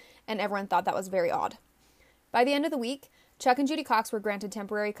taken, and everyone thought that was very odd. By the end of the week, Chuck and Judy Cox were granted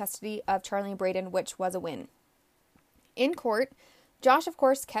temporary custody of Charlie and Braden, which was a win. In court, Josh, of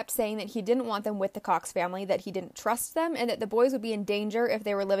course, kept saying that he didn't want them with the Cox family, that he didn't trust them, and that the boys would be in danger if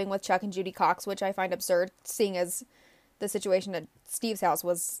they were living with Chuck and Judy Cox, which I find absurd, seeing as the situation at Steve's house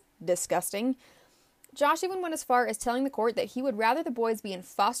was disgusting. Josh even went as far as telling the court that he would rather the boys be in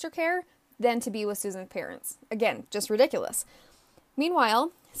foster care than to be with Susan's parents. Again, just ridiculous.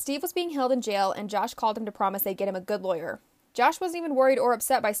 Meanwhile, Steve was being held in jail, and Josh called him to promise they'd get him a good lawyer. Josh wasn't even worried or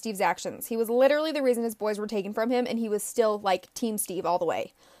upset by Steve's actions. He was literally the reason his boys were taken from him, and he was still, Team Steve all the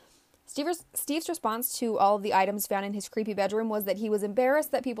way. Steve's response to all of the items found in his creepy bedroom was that he was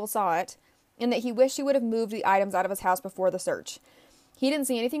embarrassed that people saw it, and that he wished he would have moved the items out of his house before the search. He didn't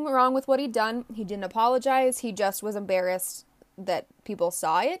see anything wrong with what he'd done. He didn't apologize. He just was embarrassed that people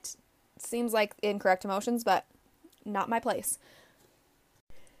saw it. Seems like incorrect emotions, but not my place.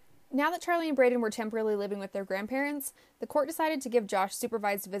 Now that Charlie and Braden were temporarily living with their grandparents, the court decided to give Josh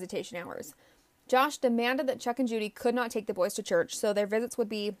supervised visitation hours. Josh demanded that Chuck and Judy could not take the boys to church, so their visits would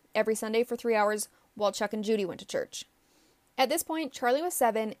be every Sunday for 3 hours while Chuck and Judy went to church. At this point, Charlie was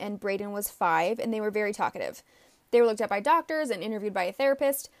 7 and Braden was 5, and they were very talkative. They were looked at by doctors and interviewed by a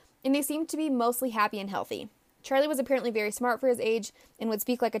therapist, and they seemed to be mostly happy and healthy. Charlie was apparently very smart for his age and would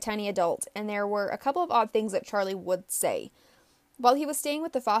speak like a tiny adult, and there were a couple of odd things that Charlie would say. While he was staying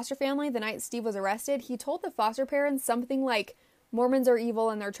with the foster family the night Steve was arrested, he told the foster parents something like, "Mormons are evil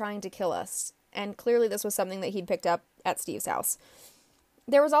and they're trying to kill us." And clearly this was something that he'd picked up at Steve's house.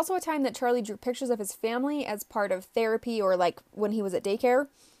 There was also a time that Charlie drew pictures of his family as part of therapy or like when he was at daycare.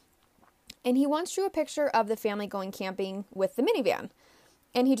 And he once drew a picture of the family going camping with the minivan.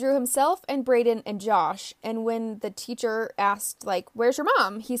 And he drew himself and Braden and Josh. And when the teacher asked, like, "Where's your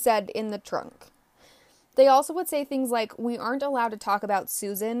mom?" he said, "In the trunk." They also would say things like, "We aren't allowed to talk about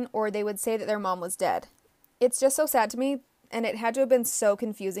Susan," or they would say that their mom was dead. It's just so sad to me, and it had to have been so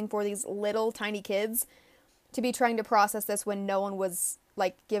confusing for these little tiny kids to be trying to process this when no one was,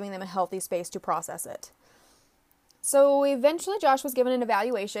 like, giving them a healthy space to process it. So eventually Josh was given an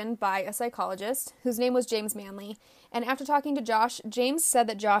evaluation by a psychologist whose name was James Manley. And after talking to Josh, James said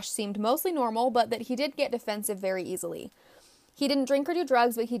that Josh seemed mostly normal, but that he did get defensive very easily. He didn't drink or do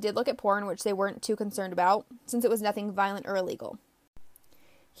drugs, but he did look at porn, which they weren't too concerned about, since it was nothing violent or illegal.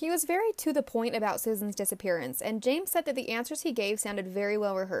 He was very to the point about Susan's disappearance, and James said that the answers he gave sounded very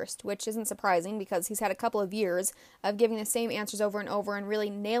well rehearsed, which isn't surprising because he's had a couple of years of giving the same answers over and over and really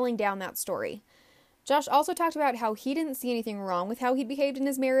nailing down that story. Josh also talked about how he didn't see anything wrong with how he behaved in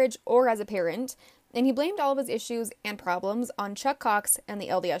his marriage or as a parent, and he blamed all of his issues and problems on Chuck Cox and the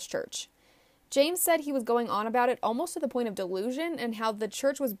LDS Church. James said he was going on about it almost to the point of delusion and how the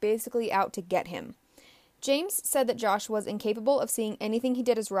church was basically out to get him. James said that Josh was incapable of seeing anything he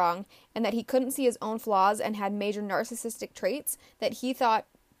did as wrong and that he couldn't see his own flaws and had major narcissistic traits that he thought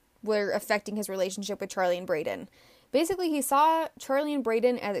were affecting his relationship with Charlie and Braden. Basically, he saw Charlie and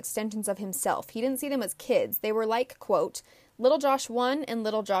Braden as extensions of himself. He didn't see them as kids. They were like, quote, "Little Josh 1 and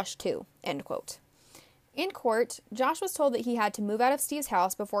Little Josh 2, end quote. In court, Josh was told that he had to move out of Steve's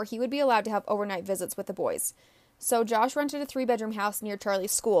house before he would be allowed to have overnight visits with the boys. So Josh rented a 3-bedroom house near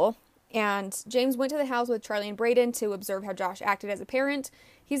Charlie's school, and James went to the house with Charlie and Braden to observe how Josh acted as a parent.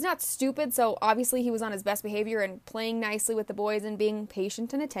 He's not stupid, so obviously he was on his best behavior and playing nicely with the boys and being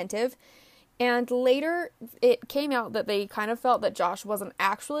patient and attentive. And later, it came out that they kind of felt that Josh wasn't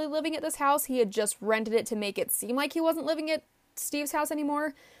actually living at this house. He had just rented it to make it seem like he wasn't living at Steve's house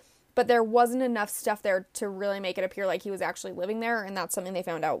anymore. But there wasn't enough stuff there to really make it appear like he was actually living there, and that's something they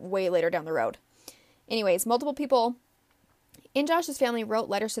found out way later down the road. Anyways, multiple people in Josh's family wrote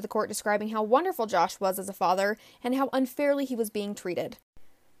letters to the court describing how wonderful Josh was as a father and how unfairly he was being treated.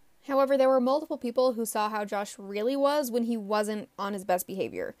 However, there were multiple people who saw how Josh really was when he wasn't on his best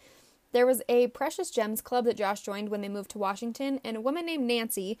behavior. There was a Precious Gems club that Josh joined when they moved to Washington, and a woman named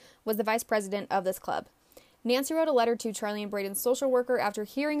Nancy was the vice president of this club. Nancy wrote a letter to Charlie and Braden's social worker after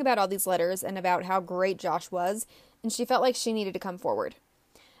hearing about all these letters and about how great Josh was, and she felt like she needed to come forward.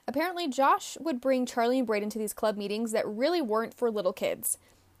 Apparently, Josh would bring Charlie and Braden to these club meetings that really weren't for little kids.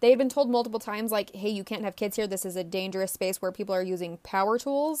 They had been told multiple times, like, "Hey, you can't have kids here. This is a dangerous space where people are using power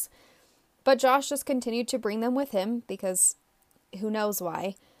tools." But Josh just continued to bring them with him because who knows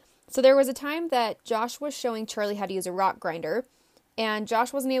why. So there was a time that Josh was showing Charlie how to use a rock grinder, and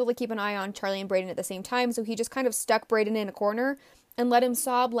Josh wasn't able to keep an eye on Charlie and Braden at the same time, so he just kind of stuck Braden in a corner and let him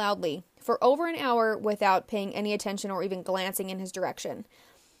sob loudly for over an hour without paying any attention or even glancing in his direction.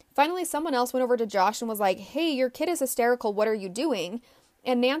 Finally, someone else went over to Josh and was like, "Hey, your kid is hysterical, what are you doing?"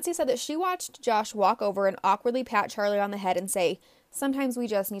 And Nancy said that she watched Josh walk over and awkwardly pat Charlie on the head and say, "Sometimes we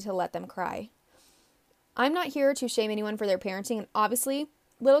just need to let them cry." I'm not here to shame anyone for their parenting, and obviously,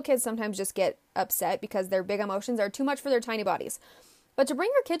 little kids sometimes just get upset because their big emotions are too much for their tiny bodies. But to bring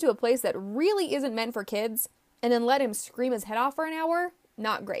your kid to a place that really isn't meant for kids and then let him scream his head off for an hour,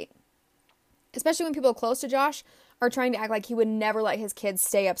 not great. Especially when people close to Josh are trying to act like he would never let his kids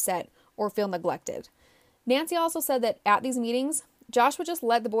stay upset or feel neglected. Nancy also said that at these meetings, Josh would just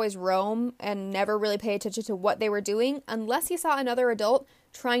let the boys roam and never really pay attention to what they were doing unless he saw another adult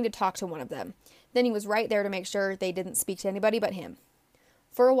trying to talk to one of them. Then he was right there to make sure they didn't speak to anybody but him.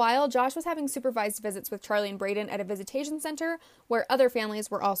 For a while, Josh was having supervised visits with Charlie and Braden at a visitation center where other families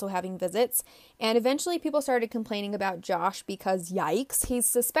were also having visits, and eventually people started complaining about Josh because, yikes, he's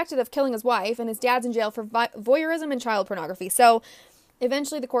suspected of killing his wife and his dad's in jail for voyeurism and child pornography. So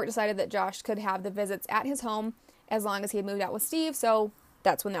eventually the court decided that Josh could have the visits at his home as long as he had moved out with Steve, so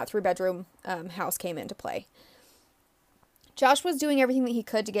that's when that 3-bedroom house came into play. Josh was doing everything that he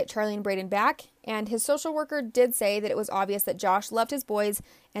could to get Charlie and Braden back, and his social worker did say that it was obvious that Josh loved his boys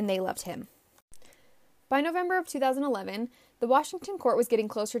and they loved him. By November of 2011, the Washington court was getting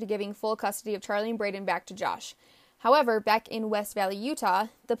closer to giving full custody of Charlie and Braden back to Josh. However, back in West Valley, Utah,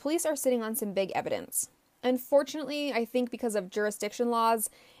 the police are sitting on some big evidence. Unfortunately, I think because of jurisdiction laws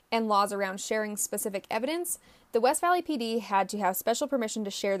and laws around sharing specific evidence, the West Valley PD had to have special permission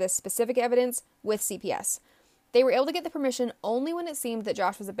to share this specific evidence with CPS. They were able to get the permission only when it seemed that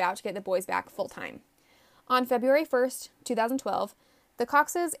Josh was about to get the boys back full-time. On February 1st, 2012, the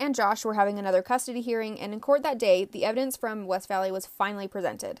Coxes and Josh were having another custody hearing, and in court that day, the evidence from West Valley was finally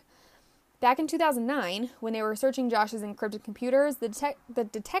presented. Back in 2009, when they were searching Josh's encrypted computers, the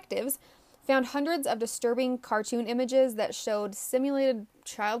detectives found hundreds of disturbing cartoon images that showed simulated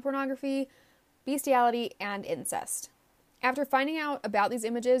child pornography, bestiality, and incest. After finding out about these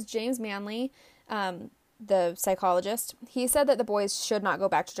images, James Manley, the psychologist, he said that the boys should not go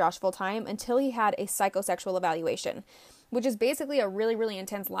back to Josh full-time until he had a psychosexual evaluation, which is basically a really, really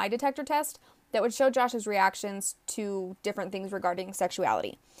intense lie detector test that would show Josh's reactions to different things regarding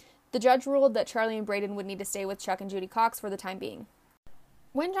sexuality. The judge ruled that Charlie and Braden would need to stay with Chuck and Judy Cox for the time being.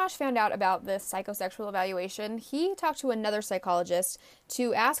 When Josh found out about this psychosexual evaluation, he talked to another psychologist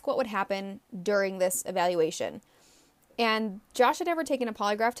to ask what would happen during this evaluation. And Josh had never taken a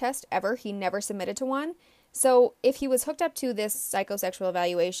polygraph test ever. He never submitted to one. So if he was hooked up to this psychosexual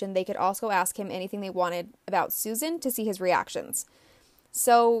evaluation, they could also ask him anything they wanted about Susan to see his reactions.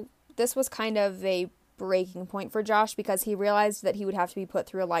 So this was kind of a breaking point for Josh because he realized that he would have to be put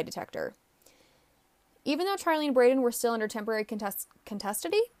through a lie detector. Even though Charlie and Braden were still under temporary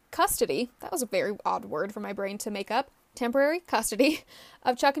custody, that was a very odd word for my brain to make up, temporary custody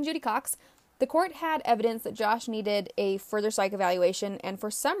of Chuck and Judy Cox, the court had evidence that Josh needed a further psych evaluation, and for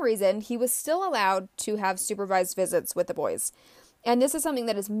some reason, he was still allowed to have supervised visits with the boys. And this is something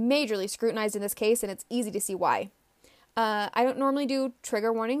that is majorly scrutinized in this case, and it's easy to see why. I don't normally do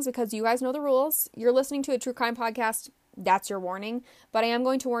trigger warnings because you guys know the rules. You're listening to a true crime podcast, that's your warning. But I am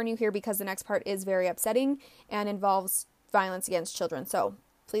going to warn you here because the next part is very upsetting and involves violence against children. So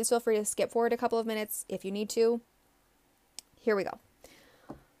please feel free to skip forward a couple of minutes if you need to. Here we go.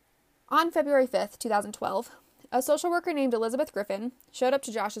 On February 5th, 2012, a social worker named Elizabeth Griffin showed up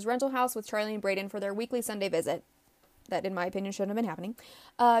to Josh's rental house with Charlie and Braden for their weekly Sunday visit. That, in my opinion, shouldn't have been happening.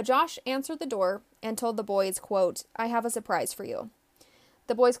 Josh answered the door and told the boys, quote, "I have a surprise for you."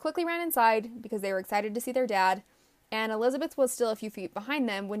 The boys quickly ran inside because they were excited to see their dad, and Elizabeth was still a few feet behind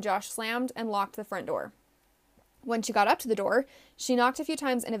them when Josh slammed and locked the front door. When she got up to the door, she knocked a few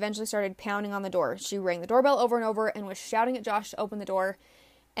times and eventually started pounding on the door. She rang the doorbell over and over and was shouting at Josh to open the door.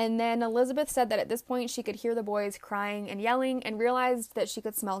 And then Elizabeth said that at this point she could hear the boys crying and yelling and realized that she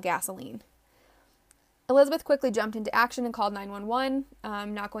could smell gasoline. Elizabeth quickly jumped into action and called 911.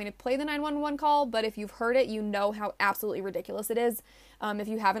 I'm not going to play the 911 call, but if you've heard it, you know how absolutely ridiculous it is. If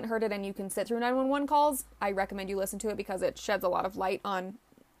you haven't heard it and you can sit through 911 calls, I recommend you listen to it because it sheds a lot of light on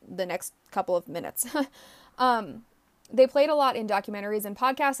the next couple of minutes. They played a lot in documentaries and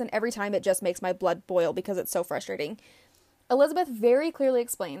podcasts, and every time it just makes my blood boil because it's so frustrating. Elizabeth very clearly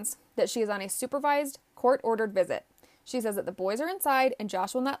explains that she is on a supervised, court-ordered visit. She says that the boys are inside and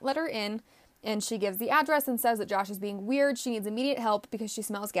Josh will not let her in, and she gives the address and says that Josh is being weird. She needs immediate help because she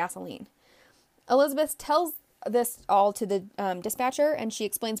smells gasoline. Elizabeth tells this all to the dispatcher, and she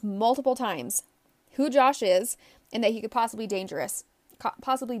explains multiple times who Josh is and that he could possibly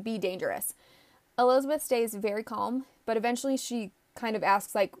be dangerous. Elizabeth stays very calm, but eventually she kind of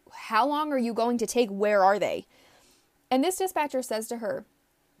asks, like, how long are you going to take? Where are they? And this dispatcher says to her,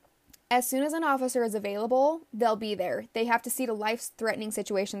 as soon as an officer is available, they'll be there. They have to see to life-threatening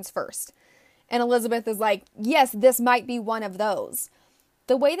situations first. And Elizabeth is like, yes, this might be one of those.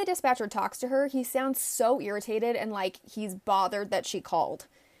 The way the dispatcher talks to her, he sounds so irritated and like he's bothered that she called.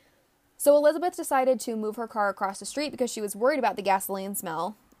 So Elizabeth decided to move her car across the street because she was worried about the gasoline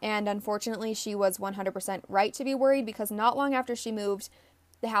smell. And unfortunately, she was 100% right to be worried because not long after she moved,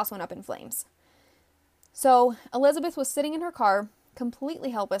 the house went up in flames. So Elizabeth was sitting in her car, completely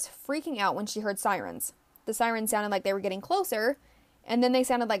helpless, freaking out when she heard sirens. The sirens sounded like they were getting closer, and then they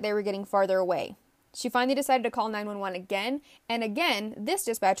sounded like they were getting farther away. She finally decided to call 911 again, and again, this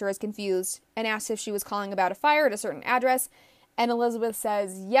dispatcher is confused and asks if she was calling about a fire at a certain address, and Elizabeth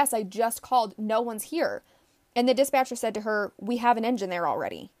says, yes, I just called, no one's here. And the dispatcher said to her, we have an engine there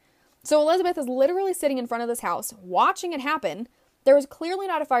already. So Elizabeth is literally sitting in front of this house, watching it happen. There is clearly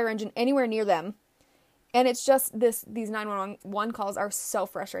not a fire engine anywhere near them, and it's just these 911 calls are so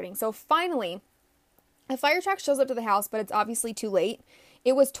frustrating. So finally, a fire truck shows up to the house, but it's obviously too late.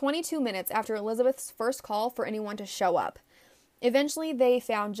 It was 22 minutes after Elizabeth's first call for anyone to show up. Eventually, they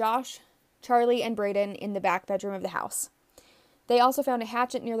found Josh, Charlie, and Braden in the back bedroom of the house. They also found a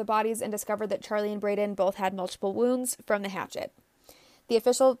hatchet near the bodies and discovered that Charlie and Braden both had multiple wounds from the hatchet. The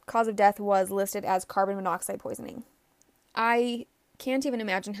official cause of death was listed as carbon monoxide poisoning. I can't even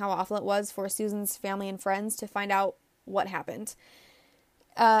imagine how awful it was for Susan's family and friends to find out what happened.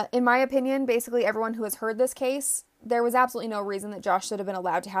 In my opinion, basically everyone who has heard this case, there was absolutely no reason that Josh should have been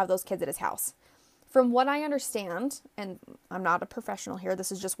allowed to have those kids at his house. From what I understand, and I'm not a professional here,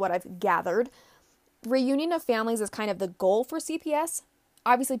 this is just what I've gathered, reunion of families is kind of the goal for CPS.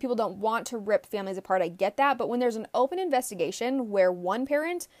 Obviously, people don't want to rip families apart, I get that, but when there's an open investigation where one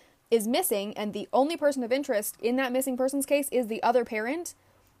parent is missing and the only person of interest in that missing person's case is the other parent,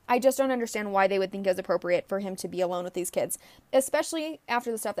 I just don't understand why they would think it was appropriate for him to be alone with these kids, especially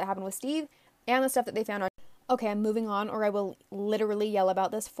after the stuff that happened with Steve and the stuff that they found on. Okay, I'm moving on, or I will literally yell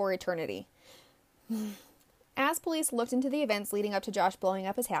about this for eternity. As police looked into the events leading up to Josh blowing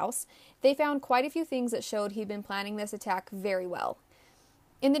up his house, they found quite a few things that showed he'd been planning this attack very well.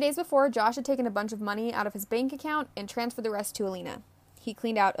 In the days before, Josh had taken a bunch of money out of his bank account and transferred the rest to Alina. He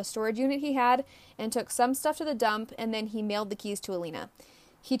cleaned out a storage unit he had and took some stuff to the dump, and then he mailed the keys to Alina.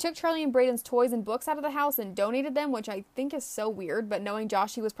 He took Charlie and Braden's toys and books out of the house and donated them, which I think is so weird, but knowing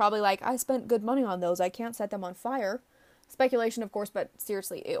Josh, he was probably like, I spent good money on those, I can't set them on fire. Speculation, of course, but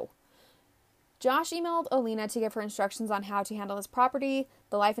seriously, ew. Josh emailed Alina to give her instructions on how to handle his property,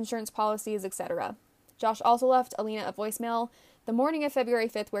 the life insurance policies, etc. Josh also left Alina a voicemail the morning of February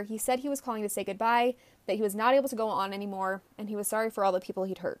 5th where he said he was calling to say goodbye, that he was not able to go on anymore, and he was sorry for all the people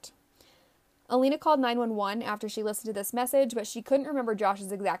he'd hurt. Alina called 911 after she listened to this message, but she couldn't remember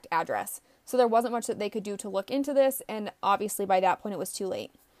Josh's exact address, so there wasn't much that they could do to look into this, and obviously by that point it was too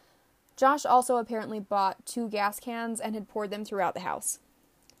late. Josh also apparently bought 2 gas cans and had poured them throughout the house.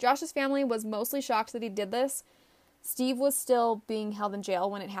 Josh's family was mostly shocked that he did this. Steve was still being held in jail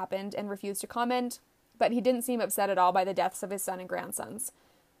when it happened and refused to comment, but he didn't seem upset at all by the deaths of his son and grandsons.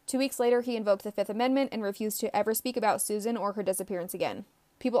 2 weeks later, he invoked the Fifth Amendment and refused to ever speak about Susan or her disappearance again.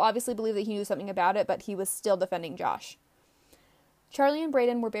 People obviously believe that he knew something about it, but he was still defending Josh. Charlie and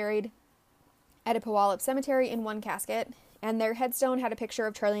Braden were buried at a Powell cemetery in one casket, and their headstone had a picture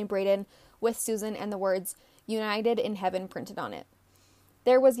of Charlie and Braden with Susan and the words, "United in Heaven" printed on it.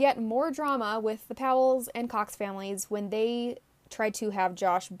 There was yet more drama with the Powells and Cox families when they tried to have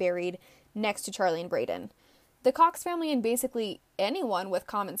Josh buried next to Charlie and Braden. The Cox family and basically anyone with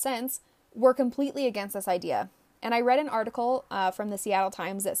common sense were completely against this idea. And I read an article from the Seattle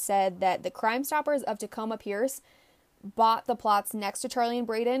Times that said that the Crime Stoppers of Tacoma Pierce bought the plots next to Charlie and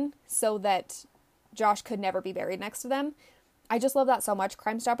Braden so that Josh could never be buried next to them. I just love that so much.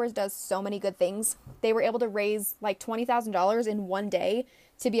 Crime Stoppers does so many good things. They were able to raise like $20,000 in one day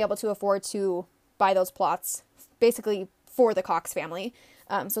to be able to afford to buy those plots, basically for the Cox family,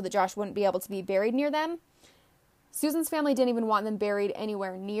 so that Josh wouldn't be able to be buried near them. Susan's family didn't even want them buried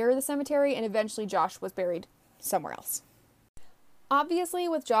anywhere near the cemetery, and eventually Josh was buried somewhere else. Obviously,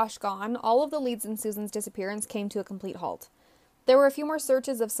 with Josh gone, all of the leads in Susan's disappearance came to a complete halt. There were a few more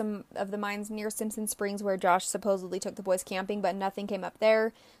searches of some of the mines near Simpson Springs where Josh supposedly took the boys camping, but nothing came up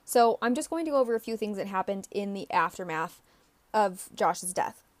there. So I'm just going to go over a few things that happened in the aftermath of Josh's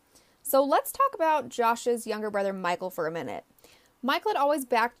death. So let's talk about Josh's younger brother Michael for a minute. Michael had always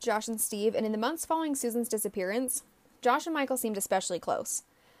backed Josh and Steve, and in the months following Susan's disappearance, Josh and Michael seemed especially close.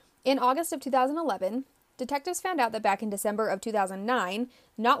 In August of 2011, detectives found out that back in December of 2009,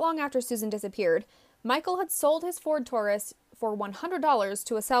 not long after Susan disappeared, Michael had sold his Ford Taurus for $100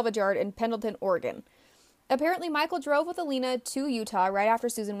 to a salvage yard in Pendleton, Oregon. Apparently, Michael drove with Alina to Utah right after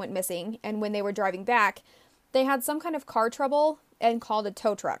Susan went missing, and when they were driving back, they had some kind of car trouble and called a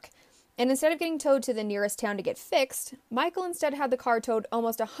tow truck. And instead of getting towed to the nearest town to get fixed, Michael instead had the car towed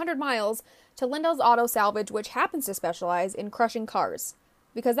almost 100 miles to Lindell's Auto Salvage, which happens to specialize in crushing cars.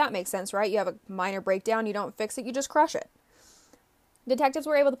 Because that makes sense, right? You have a minor breakdown, you don't fix it, you just crush it. Detectives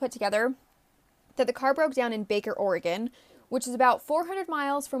were able to put together that the car broke down in Baker, Oregon, which is about 400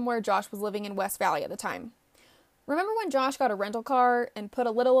 miles from where Josh was living in West Valley at the time. Remember when Josh got a rental car and put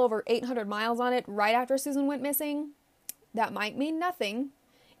a little over 800 miles on it right after Susan went missing? That might mean nothing.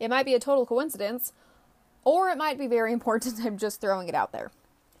 It might be a total coincidence, or it might be very important. I'm just throwing it out there.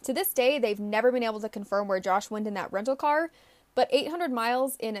 To this day, they've never been able to confirm where Josh went in that rental car, but 800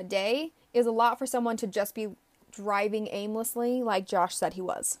 miles in a day is a lot for someone to just be driving aimlessly like Josh said he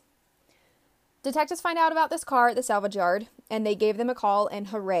was. Detectives find out about this car at the salvage yard, and they gave them a call, and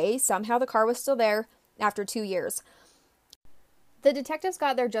hooray, somehow the car was still there after 2 years. The detectives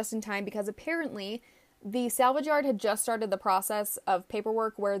got there just in time because apparently the salvage yard had just started the process of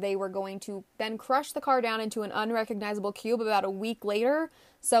paperwork where they were going to then crush the car down into an unrecognizable cube about a week later,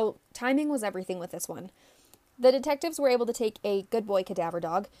 so timing was everything with this one. The detectives were able to take a good boy cadaver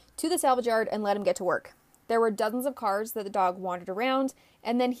dog to the salvage yard and let him get to work. There were dozens of cars that the dog wandered around,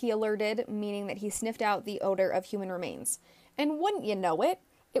 and then he alerted, meaning that he sniffed out the odor of human remains. And wouldn't you know it,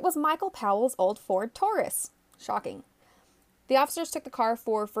 it was Michael Powell's old Ford Taurus. Shocking. The officers took the car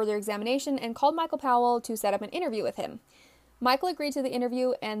for further examination and called Michael Powell to set up an interview with him. Michael agreed to the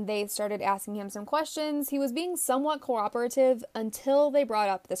interview and they started asking him some questions. He was being somewhat cooperative until they brought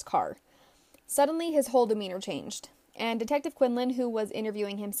up this car. Suddenly, his whole demeanor changed, and Detective Quinlan, who was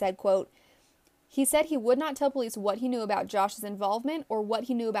interviewing him, said, quote, "He said he would not tell police what he knew about Josh's involvement or what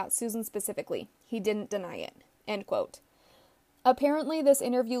he knew about Susan specifically. He didn't deny it," end quote. Apparently, this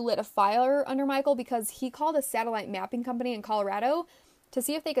interview lit a fire under Michael because he called a satellite mapping company in Colorado to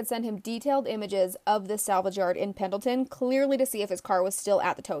see if they could send him detailed images of the salvage yard in Pendleton, clearly to see if his car was still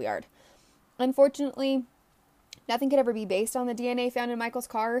at the tow yard. Unfortunately, nothing could ever be based on the DNA found in Michael's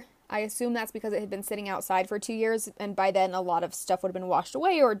car. I assume that's because it had been sitting outside for 2 years, and by then a lot of stuff would have been washed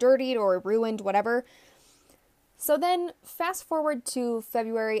away or dirtied or ruined, whatever. So then, fast forward to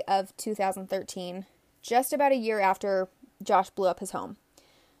February of 2013, just about a year after Josh blew up his home.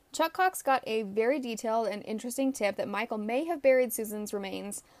 Chuck Cox got a very detailed and interesting tip that Michael may have buried Susan's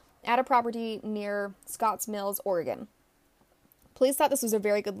remains at a property near Scotts Mills, Oregon. Police thought this was a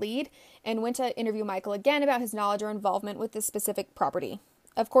very good lead and went to interview Michael again about his knowledge or involvement with this specific property.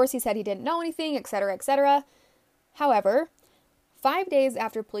 Of course, he said he didn't know anything, etc., etc. However, 5 days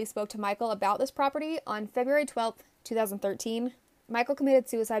after police spoke to Michael about this property, on February 12th, 2013, Michael committed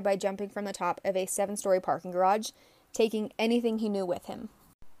suicide by jumping from the top of a 7-story parking garage, taking anything he knew with him.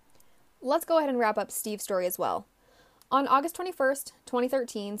 Let's go ahead and wrap up Steve's story as well. On August 21st,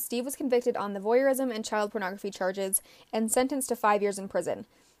 2013, Steve was convicted on the voyeurism and child pornography charges and sentenced to 5 years in prison.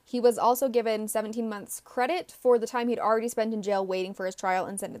 He was also given 17 months credit for the time he'd already spent in jail waiting for his trial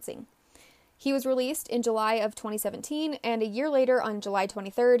and sentencing. He was released in July of 2017, and a year later, on July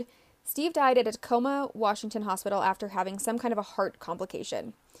 23rd, Steve died at a Tacoma, Washington hospital after having some kind of a heart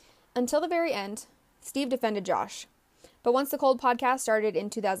complication. Until the very end, Steve defended Josh. But once the Cold podcast started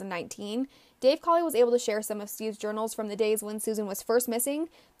in 2019, Dave Cawley was able to share some of Steve's journals from the days when Susan was first missing,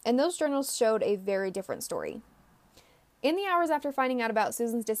 and those journals showed a very different story. In the hours after finding out about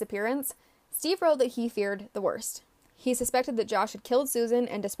Susan's disappearance, Steve wrote that he feared the worst. He suspected that Josh had killed Susan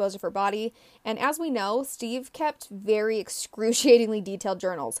and disposed of her body, and as we know, Steve kept very excruciatingly detailed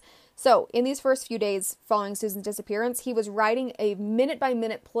journals. So, in these first few days following Susan's disappearance, he was writing a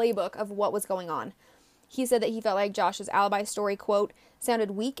minute-by-minute playbook of what was going on. He said that he felt like Josh's alibi story, quote,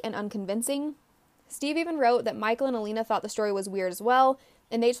 sounded weak and unconvincing. Steve even wrote that Michael and Alina thought the story was weird as well,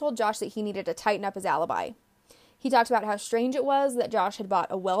 and they told Josh that he needed to tighten up his alibi. He talked about how strange it was that Josh had bought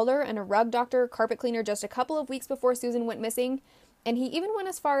a welder and a rug doctor carpet cleaner just a couple of weeks before Susan went missing, and he even went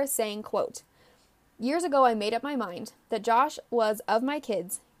as far as saying, quote, "Years ago I made up my mind that Josh was, of my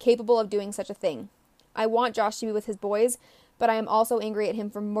kids, capable of doing such a thing. I want Josh to be with his boys, but I am also angry at him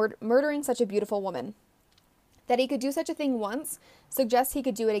for murdering such a beautiful woman. That he could do such a thing once suggests he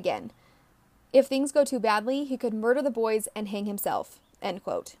could do it again. If things go too badly, he could murder the boys and hang himself," end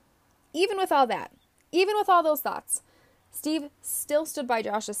quote. Even with all that, even with all those thoughts, Steve still stood by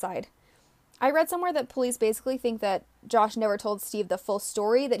Josh's side. I read somewhere that police basically think that Josh never told Steve the full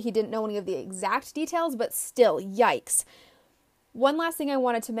story, that he didn't know any of the exact details, but still, yikes. One last thing I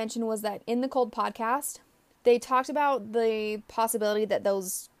wanted to mention was that in the Cold podcast, they talked about the possibility that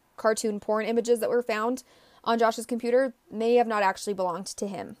those cartoon porn images that were found on Josh's computer may have not actually belonged to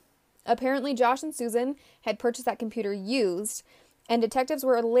him. Apparently, Josh and Susan had purchased that computer used, and detectives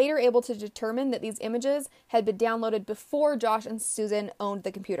were later able to determine that these images had been downloaded before Josh and Susan owned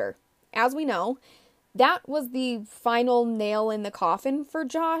the computer. As we know, that was the final nail in the coffin for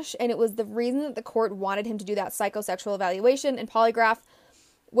Josh, and it was the reason that the court wanted him to do that psychosexual evaluation and polygraph,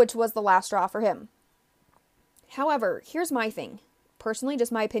 which was the last straw for him. However, here's my thing. Personally,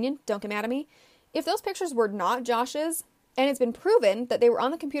 just my opinion, don't get mad at me. If those pictures were not Josh's, and it's been proven that they were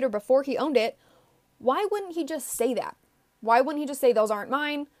on the computer before he owned it, why wouldn't he just say that? Why wouldn't he just say, those aren't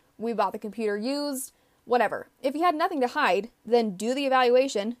mine, we bought the computer used, whatever. If he had nothing to hide, then do the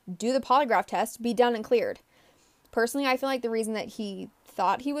evaluation, do the polygraph test, be done and cleared. Personally, I feel like the reason that he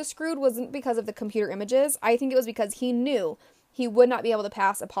thought he was screwed wasn't because of the computer images. I think it was because he knew he would not be able to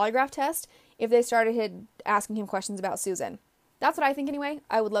pass a polygraph test if they started asking him questions about Susan. That's what I think anyway.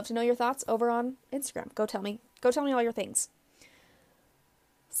 I would love to know your thoughts over on Instagram. Go tell me all your things.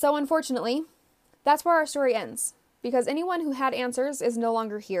 So unfortunately, that's where our story ends, because anyone who had answers is no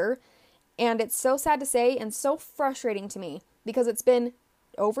longer here, and it's so sad to say and so frustrating to me because it's been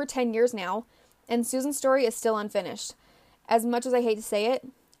over 10 years now, and Susan's story is still unfinished. As much as I hate to say it,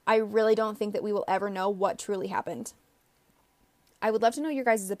 I really don't think that we will ever know what truly happened. I would love to know your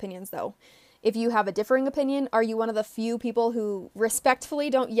guys' opinions though. If you have a differing opinion, are you one of the few people who respectfully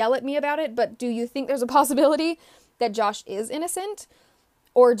don't yell at me about it, but do you think there's a possibility that Josh is innocent?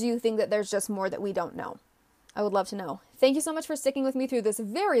 Or do you think that there's just more that we don't know? I would love to know. Thank you so much for sticking with me through this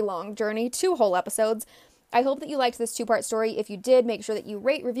very long journey, 2 whole episodes. I hope that you liked this 2-part story. If you did, make sure that you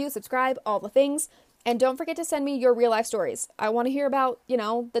rate, review, subscribe, all the things. And don't forget to send me your real life stories. I want to hear about,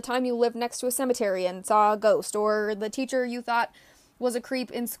 the time you lived next to a cemetery and saw a ghost, or the teacher you thought was a creep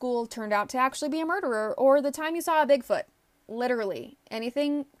in school turned out to actually be a murderer, or the time you saw a Bigfoot. Literally,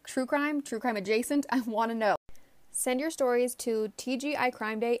 anything true crime adjacent, I want to know. Send your stories to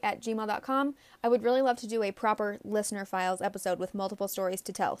TGICrimeday@gmail.com. I would really love to do a proper listener files episode with multiple stories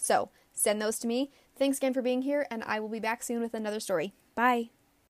to tell. So, send those to me. Thanks again for being here, and I will be back soon with another story. Bye!